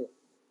industry is hit?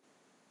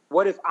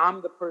 What if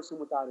I'm the person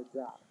without a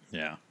job?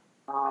 Yeah.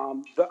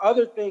 The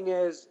other thing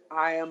is,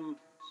 I am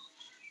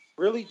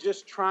really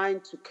just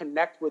trying to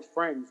connect with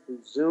friends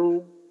through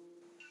Zoom,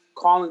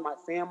 calling my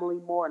family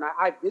more. And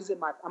I visit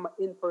I'm an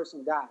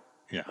in-person guy.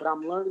 Yeah. But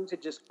I'm learning to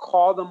just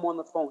call them on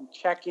the phone,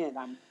 check in.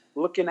 I'm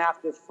looking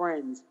after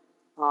friends.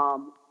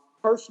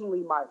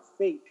 Personally, my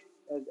faith,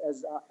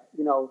 as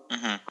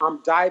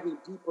I'm diving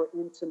deeper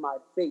into my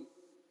faith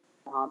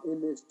in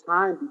this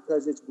time,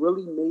 because it's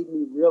really made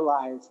me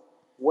realize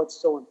what's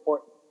so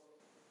important.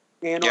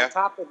 And on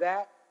top of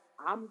that,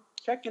 I'm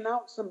checking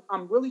out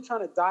I'm really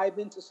trying to dive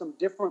into some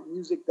different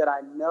music that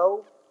I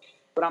know,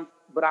 but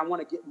I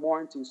want to get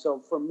more into. So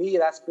for me,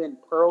 that's been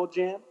Pearl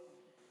Jam.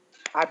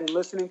 I've been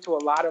listening to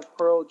a lot of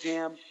Pearl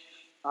Jam,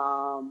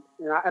 and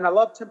I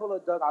love Temple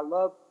of Doug. I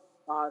love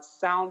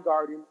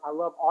Soundgarden. I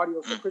love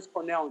audio, so Chris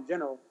Cornell in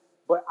general.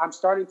 But I'm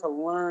starting to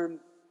learn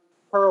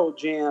Pearl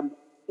Jam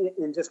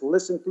and just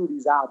listen through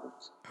these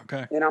albums.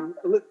 Okay. And I'm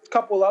a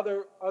couple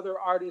other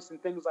artists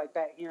and things like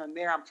that here and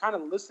there. I'm trying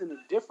to listen to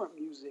different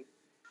music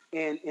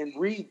and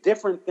read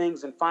different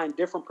things and find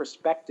different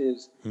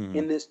perspectives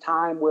in this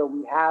time where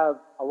we have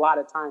a lot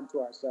of time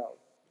to ourselves.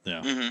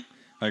 Yeah. Mm-hmm.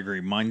 I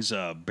agree. Mine's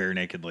Bare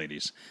Naked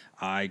Ladies.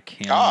 I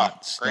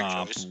cannot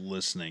stop choice.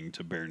 listening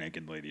to Bare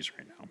Naked Ladies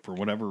right now for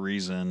whatever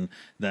reason.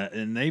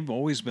 And they've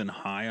always been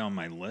high on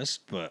my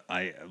list, but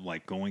I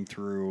like going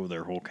through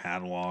their whole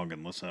catalog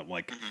and listening.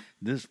 Like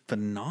this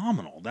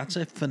phenomenal. That's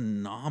a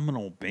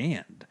phenomenal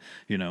band,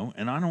 you know.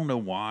 And I don't know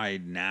why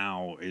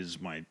now is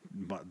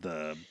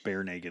the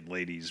Bare Naked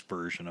Ladies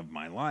version of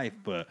my life,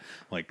 but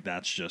like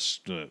that's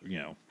just you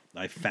know.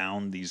 I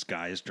found these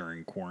guys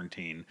during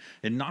quarantine,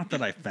 and not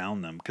that I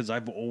found them because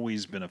I've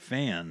always been a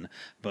fan,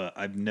 but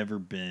I've never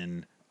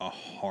been a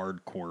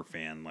hardcore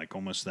fan, like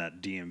almost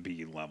that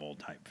DMB level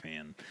type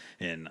fan.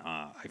 And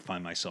I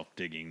find myself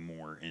digging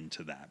more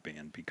into that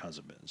band because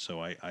of it.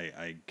 So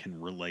I can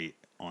relate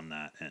on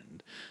that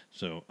end.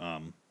 So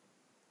how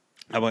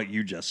about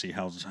you, Jesse?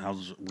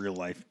 How's real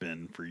life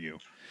been for you?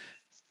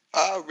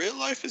 Real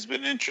life has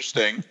been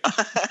interesting.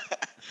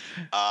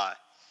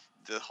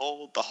 The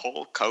whole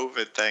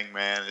COVID thing,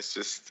 man,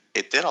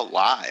 it did a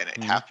lot, and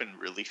it happened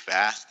really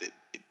fast. It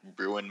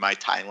ruined my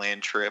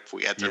Thailand trip.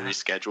 We had to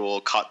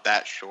reschedule, cut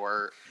that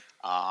short.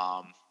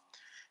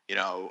 You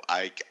know,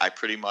 I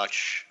pretty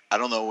much, I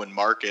don't know when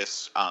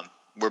Marcus,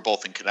 we're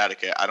both in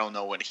Connecticut. I don't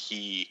know when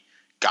he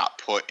got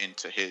put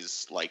into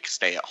his like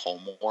stay at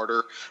home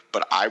order,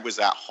 but I was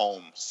at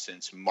home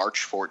since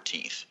March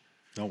 14th.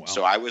 Oh wow!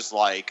 So I was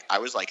like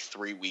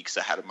 3 weeks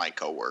ahead of my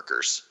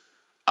coworkers.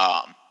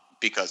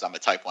 Because I'm a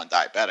type 1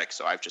 diabetic,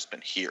 so I've just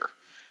been here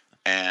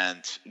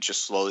and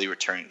just slowly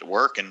returning to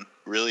work. And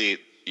really,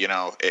 you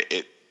know,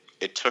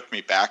 it took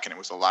me back, and it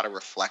was a lot of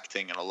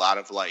reflecting and a lot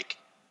of like,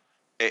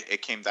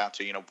 it came down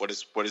to, you know, what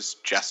does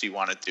Jesse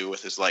want to do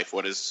with his life?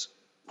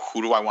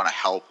 Who do I want to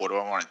help? What do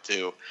I want to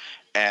do?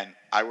 And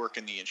I work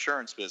in the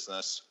insurance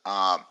business.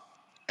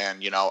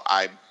 And, you know,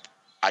 I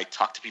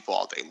talk to people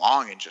all day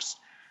long and just,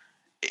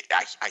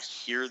 I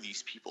hear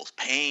these people's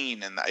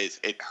pain, and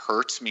it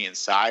hurts me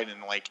inside.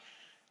 And like,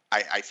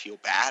 I feel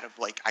bad of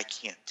like, I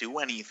can't do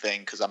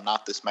anything because I'm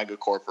not this mega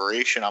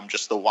corporation. I'm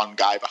just the one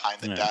guy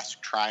behind the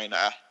desk trying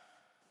to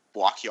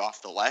walk you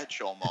off the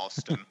ledge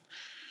almost. And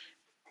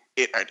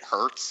it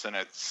hurts, and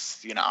it's,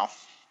 you know,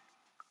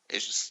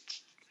 it's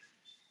just,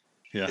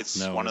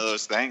 it's one of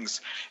those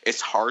things.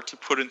 It's hard to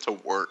put into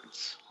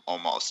words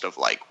almost of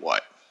like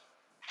what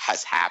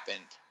has happened,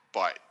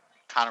 but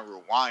kind of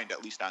rewind,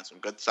 at least on some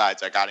good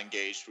sides. I got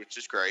engaged, which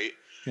is great.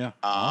 Yeah.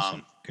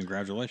 Awesome.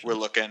 Congratulations.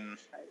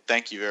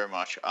 Thank you very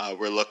much.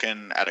 We're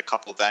looking at a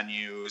couple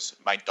venues.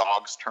 My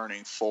dog's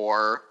turning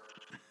 4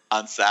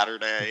 on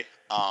Saturday.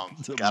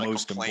 Got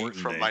a complaint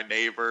from my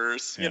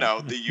neighbors, you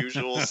know, the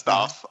usual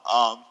stuff.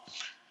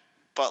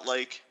 But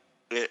like,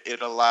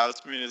 it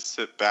allows me to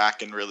sit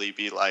back and really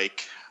be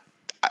like,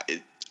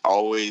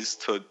 always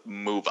to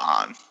move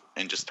on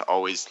and just to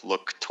always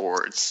look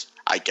towards,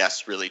 I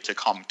guess, really to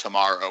come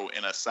tomorrow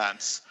in a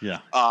sense. Yeah.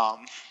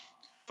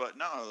 But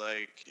no,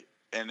 like,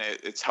 and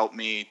it's helped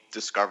me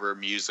discover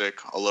music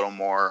a little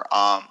more.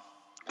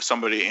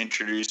 Somebody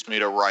introduced me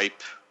to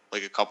Ripe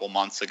like a couple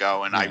months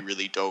ago, and I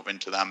really dove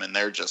into them, and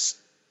they're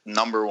just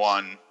number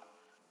one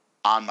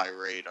on my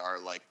radar.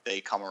 Like, they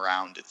come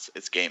around,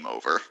 it's game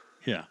over.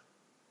 Yeah.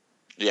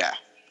 Yeah.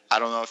 I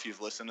don't know if you've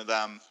listened to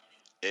them.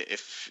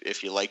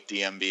 If you like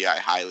DMB, I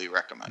highly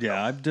recommend them.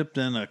 Yeah, I've dipped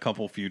in a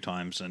few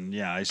times, and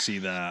yeah, I see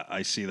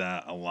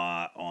that a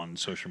lot on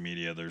social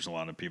media. There's a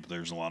lot of people.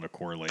 There's a lot of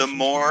correlations.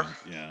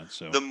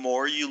 The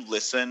more you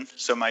listen.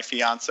 So my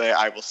fiance,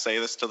 I will say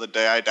this till the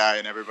day I die,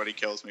 and everybody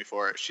kills me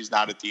for it. She's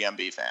not a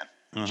DMB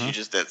fan. She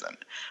just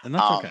isn't. And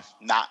that's okay.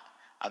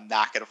 I'm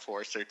not gonna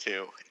force her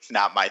to. It's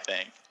not my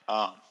thing.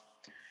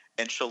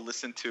 And she'll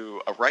listen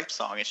to a Ripe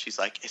song, and she's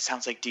like, "It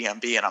sounds like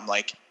DMB," and I'm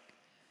like,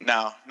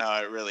 No,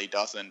 it really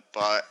doesn't.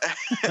 But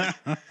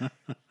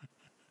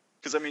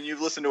because I mean,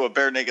 you've listened to a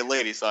Bare Naked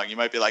Lady song, you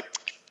might be like,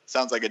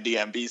 sounds like a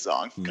DMB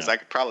song, because I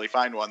could probably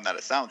find one that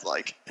it sounds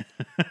like.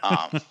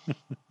 How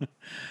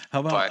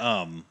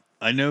about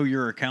I know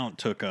your account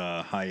took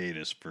a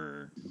hiatus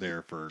for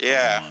a couple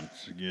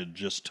months. You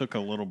just took a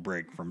little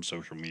break from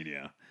social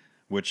media,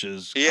 which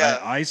is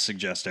I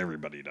suggest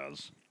everybody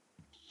does.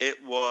 It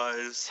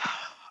was,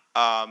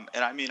 and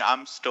I mean,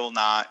 I'm still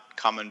not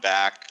coming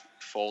back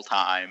full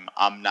time.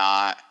 I'm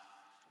not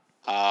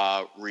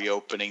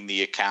reopening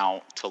the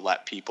account to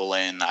let people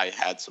in. I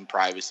had some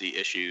privacy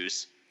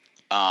issues.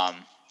 I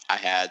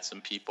had some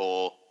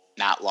people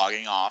not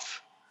logging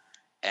off,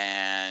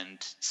 and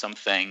some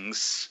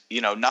things,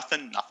 you know,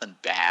 nothing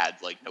bad,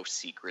 like no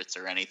secrets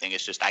or anything.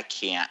 It's just I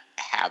can't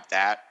have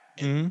that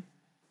in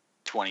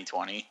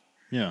 2020.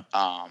 Yeah.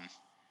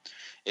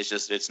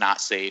 It's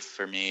not safe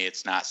for me.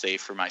 It's not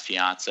safe for my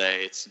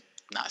fiance. It's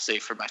not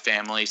safe for my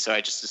family. So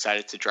I just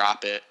decided to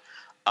drop it.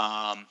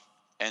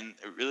 and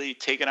really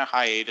taking a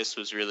hiatus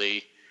was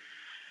really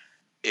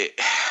it.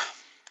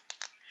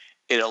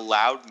 It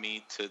allowed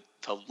me to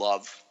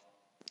love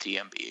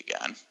DMB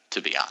again.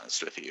 To be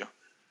honest with you,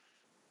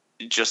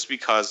 just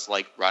because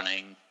like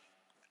running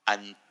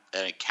an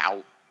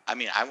account. I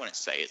mean, I wouldn't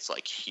say it's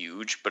like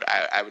huge, but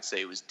I would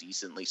say it was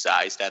decently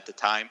sized at the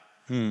time.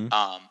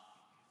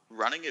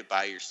 Running it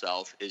by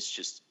yourself is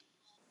just,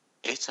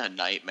 it's a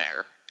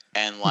nightmare.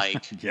 And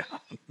like, Yeah.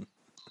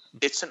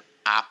 it's an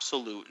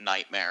absolute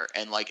nightmare.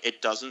 And like,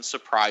 it doesn't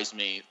surprise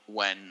me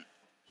when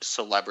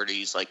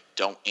celebrities like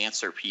don't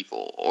answer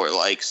people or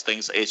like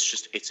things.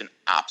 It's an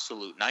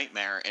absolute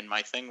nightmare. And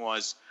my thing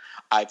was,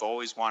 I've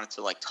always wanted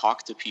to like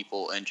talk to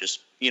people and just,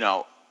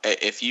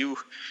 if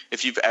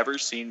you've ever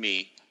seen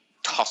me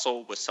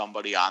tussle with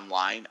somebody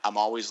online, I'm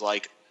always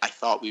like, I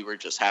thought we were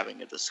just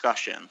having a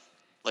discussion.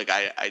 Like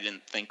I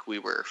didn't think we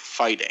were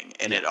fighting,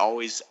 and it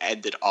always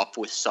ended up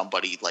with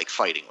somebody like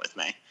fighting with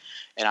me.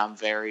 And I'm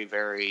very,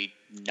 very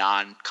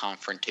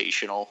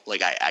non-confrontational.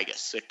 Like I get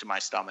sick to my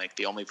stomach.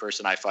 The only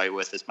person I fight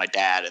with is my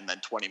dad, and then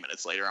 20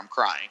 minutes later I'm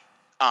crying.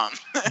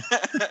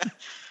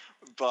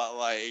 But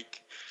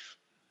like,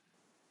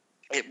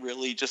 it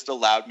really just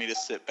allowed me to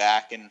sit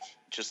back and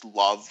just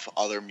love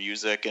other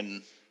music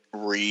and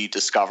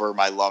rediscover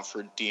my love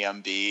for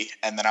DMB.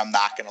 And then I'm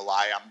not going to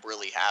lie, I'm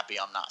really happy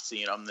I'm not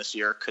seeing them this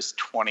year, because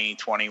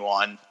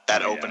 2021,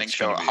 that opening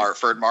show at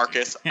Hartford,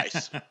 Marcus,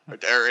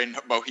 they're in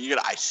Mohegan,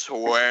 I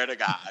swear to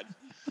God.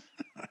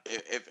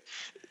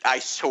 I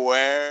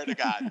swear to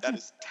God, that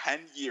is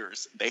 10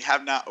 years. They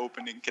have not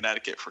opened in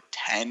Connecticut for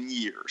 10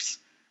 years.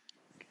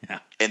 Yeah.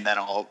 And then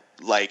I'll,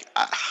 like...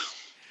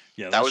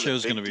 Yeah, that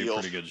show's going to be a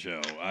pretty good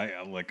show.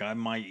 I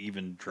might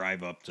even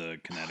drive up to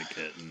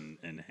Connecticut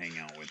and hang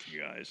out with you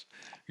guys,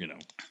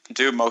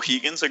 Dude,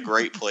 Mohegan's a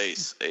great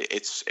place.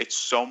 It's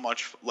so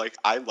much, like,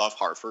 I love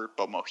Hartford,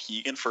 but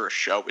Mohegan for a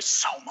show is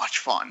so much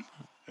fun.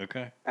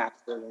 Okay.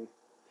 Absolutely.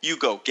 You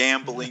go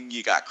gambling,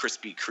 you got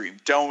Krispy Kreme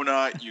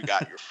donut, you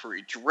got your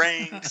free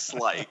drinks.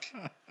 Like,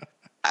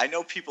 I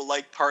know people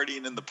like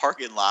partying in the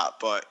parking lot,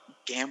 but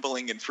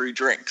gambling and free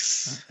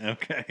drinks.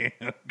 Okay.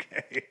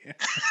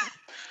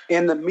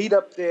 And the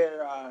meetup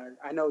there,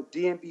 I know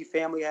DMB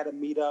family had a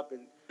meetup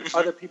and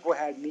other people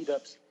had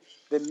meetups.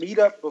 The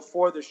meetup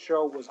before the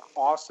show was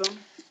awesome.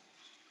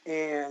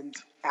 And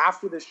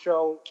after the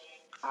show,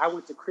 I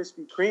went to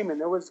Krispy Kreme and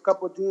there was a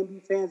couple of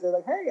DMB fans that were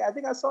like, hey, I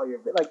think I saw your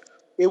video. Like,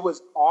 it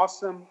was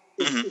awesome.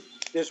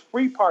 There's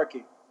free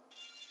parking.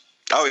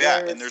 Oh,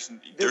 yeah. And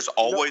there's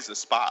always a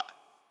spot.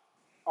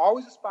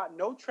 Always a spot.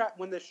 No trap.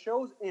 When the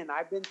show's in,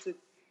 I've been to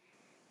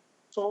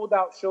sold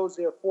out shows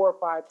there 4 or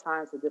 5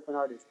 times for different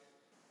artists.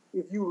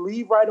 If you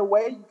leave right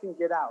away, you can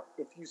get out.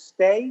 If you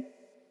stay,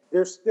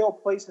 there's still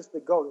places to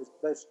go.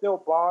 There's still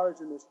bars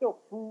and there's still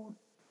food.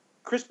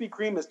 Krispy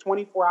Kreme is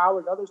 24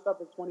 hours. Other stuff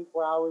is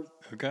 24 hours.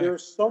 Okay.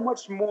 There's so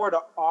much more to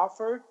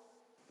offer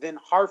than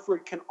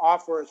Hartford can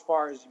offer as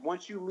far as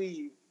once you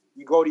leave,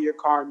 you go to your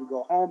car and you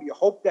go home. You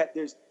hope that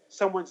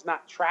someone's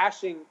not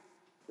trashing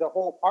the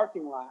whole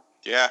parking lot.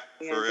 Yeah,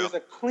 and for real. There's a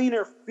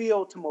cleaner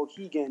feel to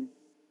Mohegan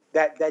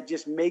that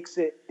just makes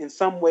it in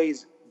some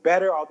ways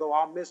better. Although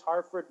I'll miss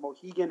Hartford,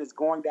 Mohegan is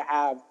going to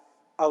have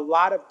a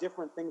lot of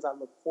different things I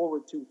look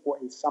forward to for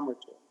a summer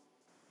tour.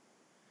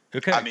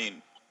 Okay. I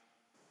mean,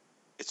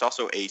 it's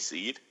also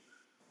AC'd.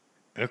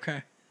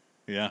 Okay.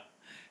 Yeah.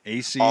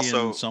 AC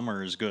also, in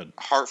summer is good.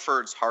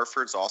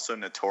 Hartford's also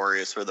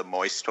notorious for the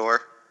moist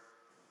tour,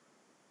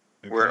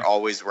 where it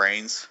always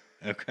rains.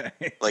 Okay.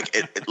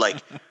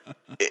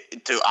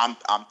 Dude,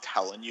 I'm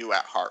telling you,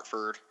 at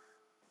Hartford,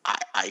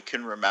 I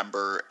can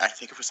remember, I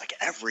think it was like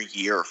every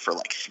year for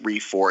like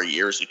 3-4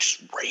 years, it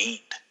just rained.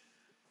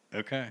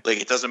 Okay. Like,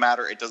 it doesn't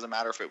matter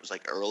if it was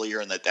like earlier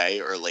in the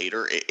day or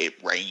later,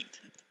 it rained.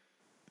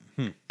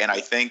 And I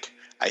think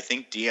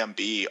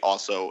DMB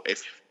also,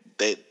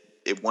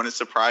 it wouldn't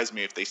surprise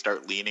me if they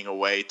start leaning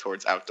away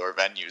towards outdoor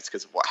venues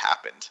because of what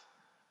happened.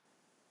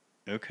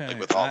 Okay. Like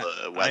with all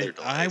the weather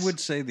delays. I would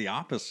say the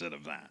opposite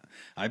of that.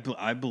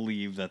 I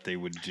believe that they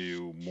would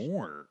do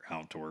more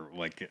outdoor,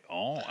 like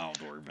all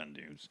outdoor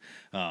venues,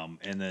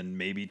 and then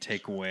maybe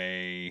take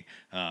away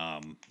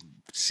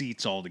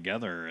seats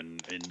altogether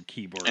and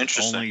keep or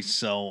only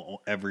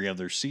sell every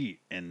other seat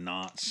and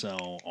not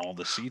sell all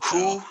the seats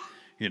out.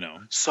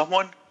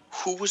 Someone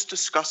who was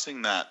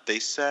discussing that, they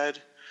said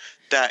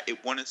that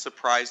it wouldn't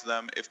surprise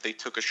them if they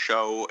took a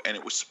show and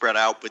it was spread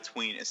out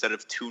between, instead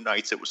of 2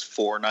 nights, it was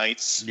 4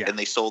 nights, and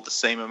they sold the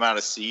same amount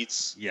of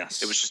seats.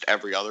 Yes. It was just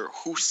every other.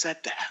 Who said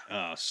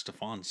that?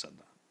 Stefan said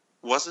that.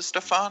 Was it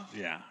Stefan?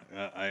 Yeah.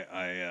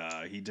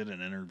 He did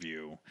an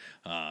interview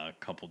a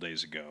couple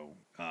days ago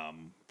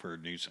for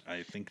news.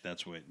 I think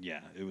that's what. Yeah,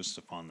 it was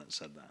Stefan that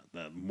said that.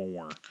 That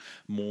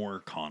more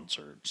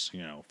concerts.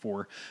 You know,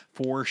 four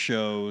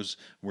shows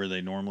where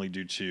they normally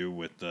do 2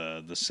 with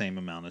the same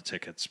amount of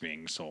tickets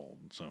being sold.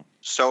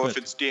 So if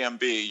it's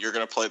DMB, you're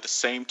going to play the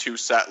same 2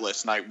 set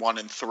lists, night 1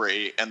 and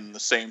 3, and the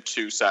same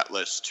 2 set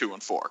lists, 2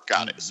 and 4.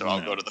 Got it. So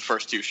I'll go to the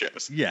first 2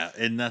 shows. Yeah,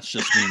 and that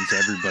just means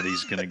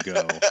everybody's going to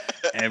go.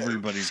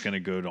 Everybody's going to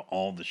go to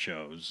all the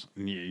shows.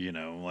 You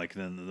know, like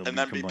then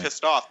be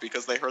pissed off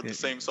because they heard the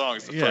same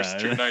songs the first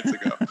 2 nights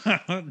ago.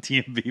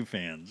 DMB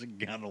fans,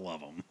 gotta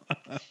love them.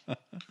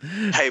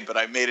 Hey, but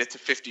I made it to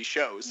 50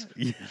 shows.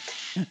 Yeah.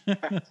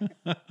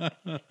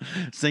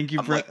 Thank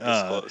you for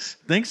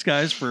thanks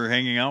guys for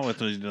hanging out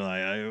with us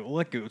tonight.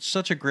 Look, it was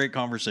such a great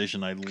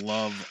conversation. I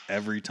love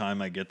every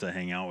time I get to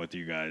hang out with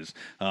you guys.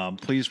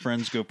 Please,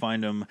 friends, go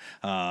find them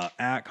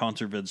at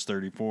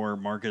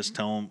ConcertVids34. Marcus,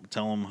 tell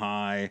them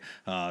hi.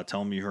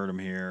 Tell them you heard them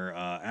here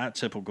at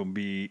typical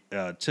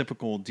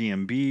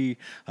DMB.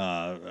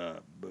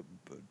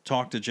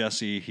 Talk to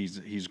Jesse.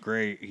 He's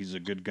great. He's a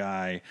good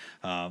guy.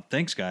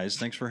 Thanks, guys.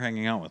 Thanks for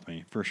hanging out with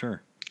me, for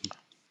sure.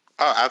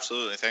 Oh,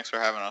 absolutely. Thanks for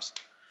having us.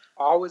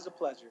 Always a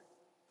pleasure.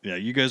 Yeah,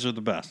 you guys are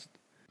the best.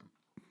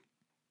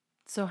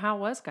 So how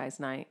was guys'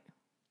 night?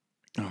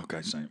 Oh,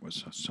 guys' night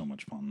was so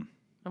much fun.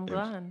 I'm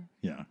glad.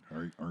 Yeah.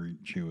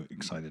 Aren't you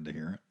excited to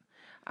hear it?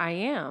 I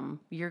am.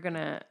 You're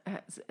gonna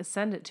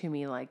send it to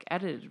me like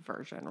edited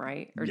version,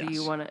 right? Or yes. do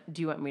you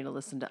want me to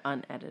listen to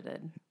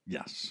unedited?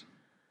 Yes.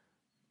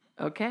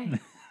 Okay.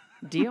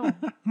 Deal.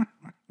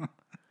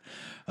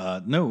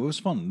 No, it was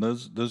fun.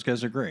 Those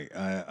guys are great.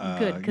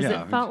 Good, because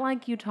it felt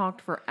like you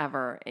talked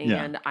forever,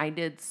 and I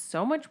did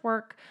so much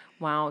work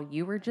while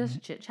you were just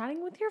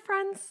chit-chatting with your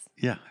friends.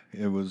 Yeah,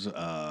 it was,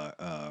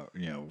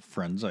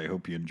 friends. I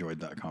hope you enjoyed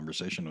that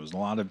conversation. It was a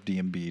lot of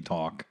DMB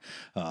talk,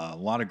 a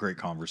lot of great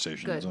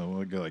conversations.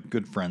 Like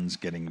good friends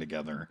getting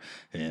together,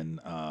 and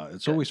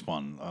it's always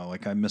fun.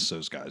 Like I miss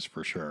those guys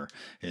for sure.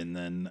 And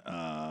then,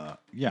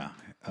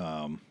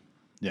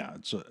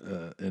 it's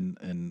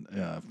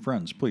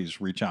friends,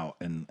 please reach out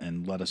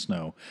and let us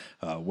know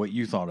what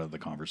you thought of the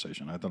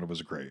conversation. I thought it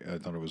was great. I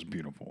thought it was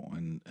beautiful,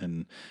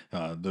 and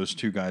those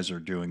 2 guys are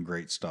doing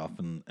great stuff.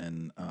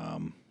 And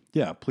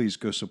please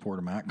go support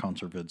them at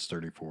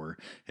ConcertVids34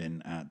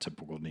 and at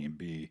Typical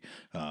DMB.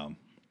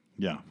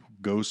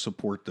 Go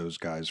support those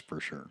guys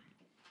for sure.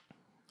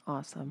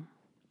 Awesome.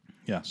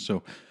 Yeah.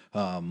 So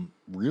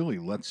really,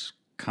 let's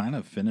kind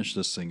of finish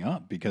this thing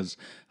up because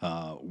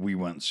we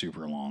went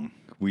super long.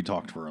 We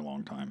talked for a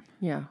long time.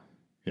 Yeah.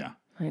 Yeah.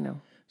 I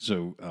know.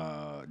 So,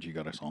 do you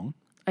got a song?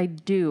 I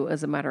do,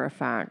 as a matter of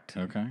fact.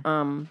 Okay.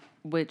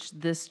 Which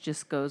this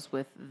just goes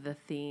with the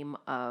theme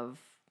of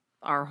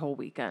our whole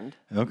weekend.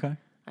 Okay.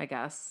 I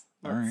guess.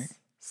 All right.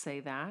 Say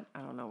that. I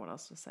don't know what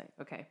else to say.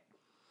 Okay.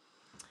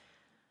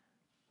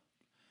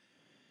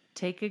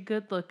 Take a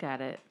good look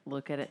at it.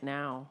 Look at it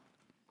now.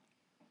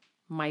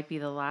 Might be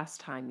the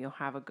last time you'll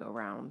have a go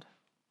round.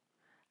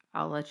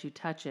 I'll let you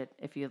touch it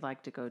if you'd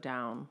like to go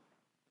down.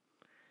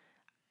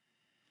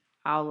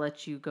 I'll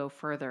let you go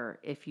further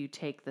if you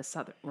take the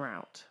southern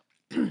route.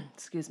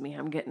 Excuse me,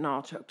 I'm getting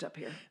all choked up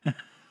here.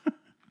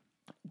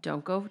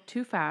 Don't go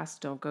too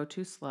fast, don't go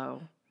too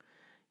slow.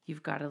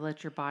 You've got to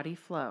let your body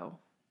flow.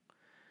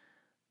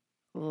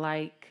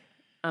 Like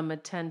I'm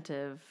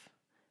attentive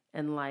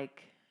and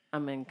like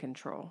I'm in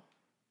control.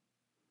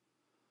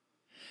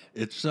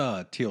 It's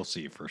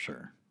TLC for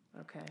sure.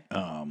 Okay.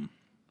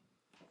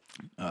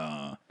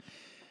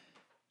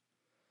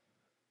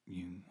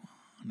 You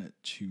want it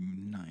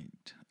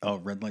tonight? Oh,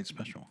 Red Light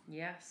Special.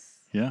 Yes.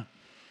 Yeah.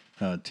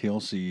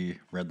 TLC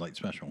Red Light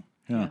Special.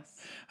 Yeah.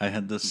 Yes. I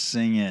had to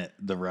sing it,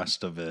 the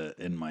rest of it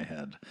in my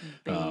head.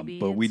 Baby,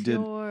 but we it's did.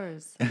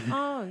 Yours.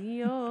 All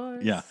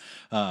yours. Yeah.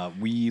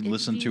 We If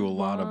listened to a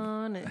lot you of.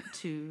 want it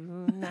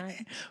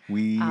tonight,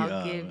 We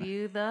I'll give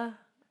you the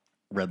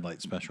Red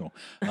Light Special.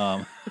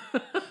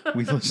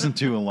 We listened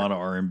to a lot of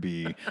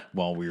R&B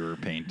while we were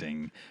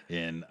painting,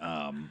 and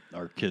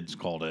our kids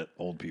called it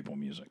old people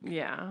music.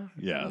 Yeah.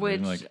 Yeah,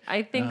 Which like,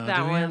 I think do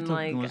that we have one, to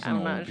like, listen I'm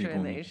to not old sure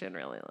people they music? should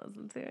really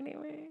listen to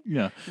anyway.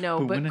 Yeah. No,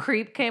 but when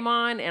Creep came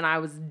on and I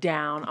was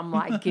down. I'm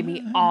like, give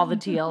me all the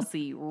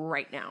TLC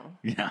right now.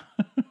 Yeah.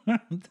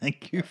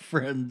 Thank you,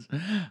 friends.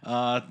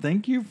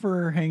 Thank you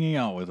for hanging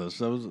out with us.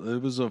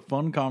 It was a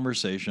fun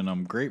conversation.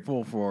 I'm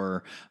grateful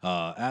for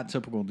at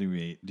Typical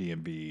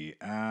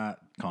DMB, at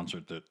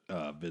Concert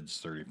Vids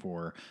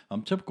 34.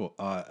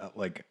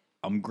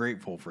 I'm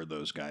grateful for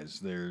those guys.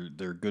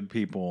 They're good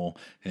people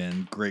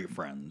and great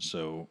friends.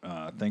 So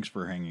thanks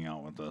for hanging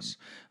out with us.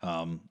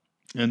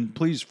 And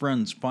please,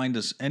 friends, find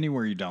us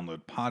anywhere you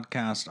download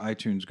podcasts,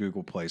 iTunes,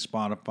 Google Play,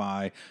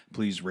 Spotify.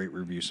 Please rate,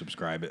 review,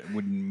 subscribe. It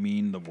would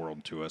mean the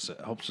world to us.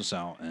 It helps us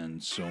out in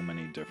so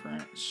many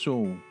different ways.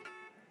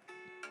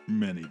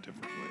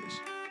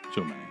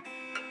 So many.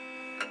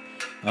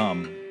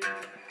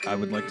 I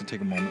would like to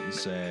take a moment and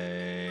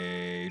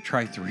say,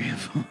 try 3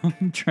 of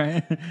them.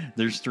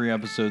 There's 3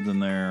 episodes in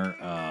there.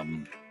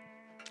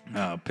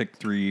 pick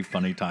 3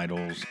 funny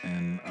titles,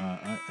 and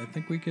I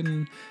think we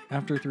can.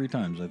 After 3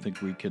 times, I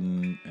think we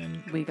can.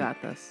 And We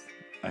got this.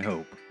 I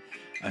hope.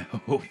 I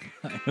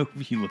hope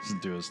you listen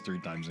to us 3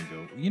 times and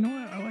go, you know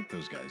what? I like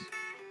those guys.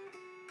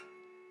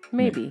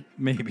 Maybe.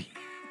 Maybe.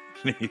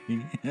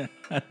 I'd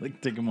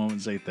like to take a moment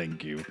and say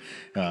thank you.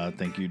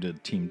 Thank you to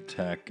Team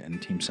Tech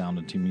and Team Sound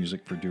and Team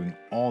Music for doing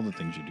all the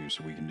things you do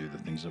so we can do the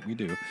things that we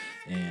do.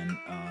 And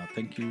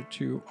thank you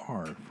to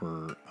R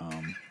for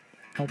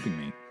helping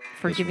me.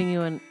 For this giving week.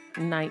 you a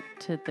night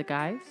to the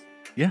guys?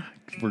 Yeah,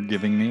 for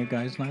giving me a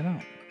guy's night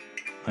out.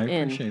 I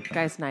appreciate that.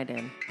 Guys' night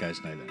in.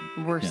 Guys' night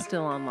in. We're Yeah.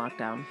 still on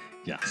lockdown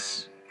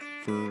Yes.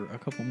 For a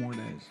couple more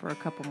days. for a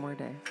couple more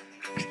days.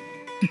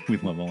 We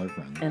love all our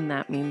friends. And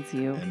that means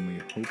you. And we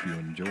hope you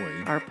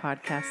enjoy. Our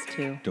podcast,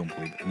 too. Don't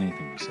believe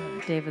anything we say.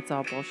 David's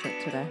all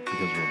bullshit today.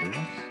 Because we'll do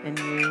us. And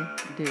you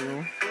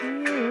do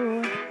you.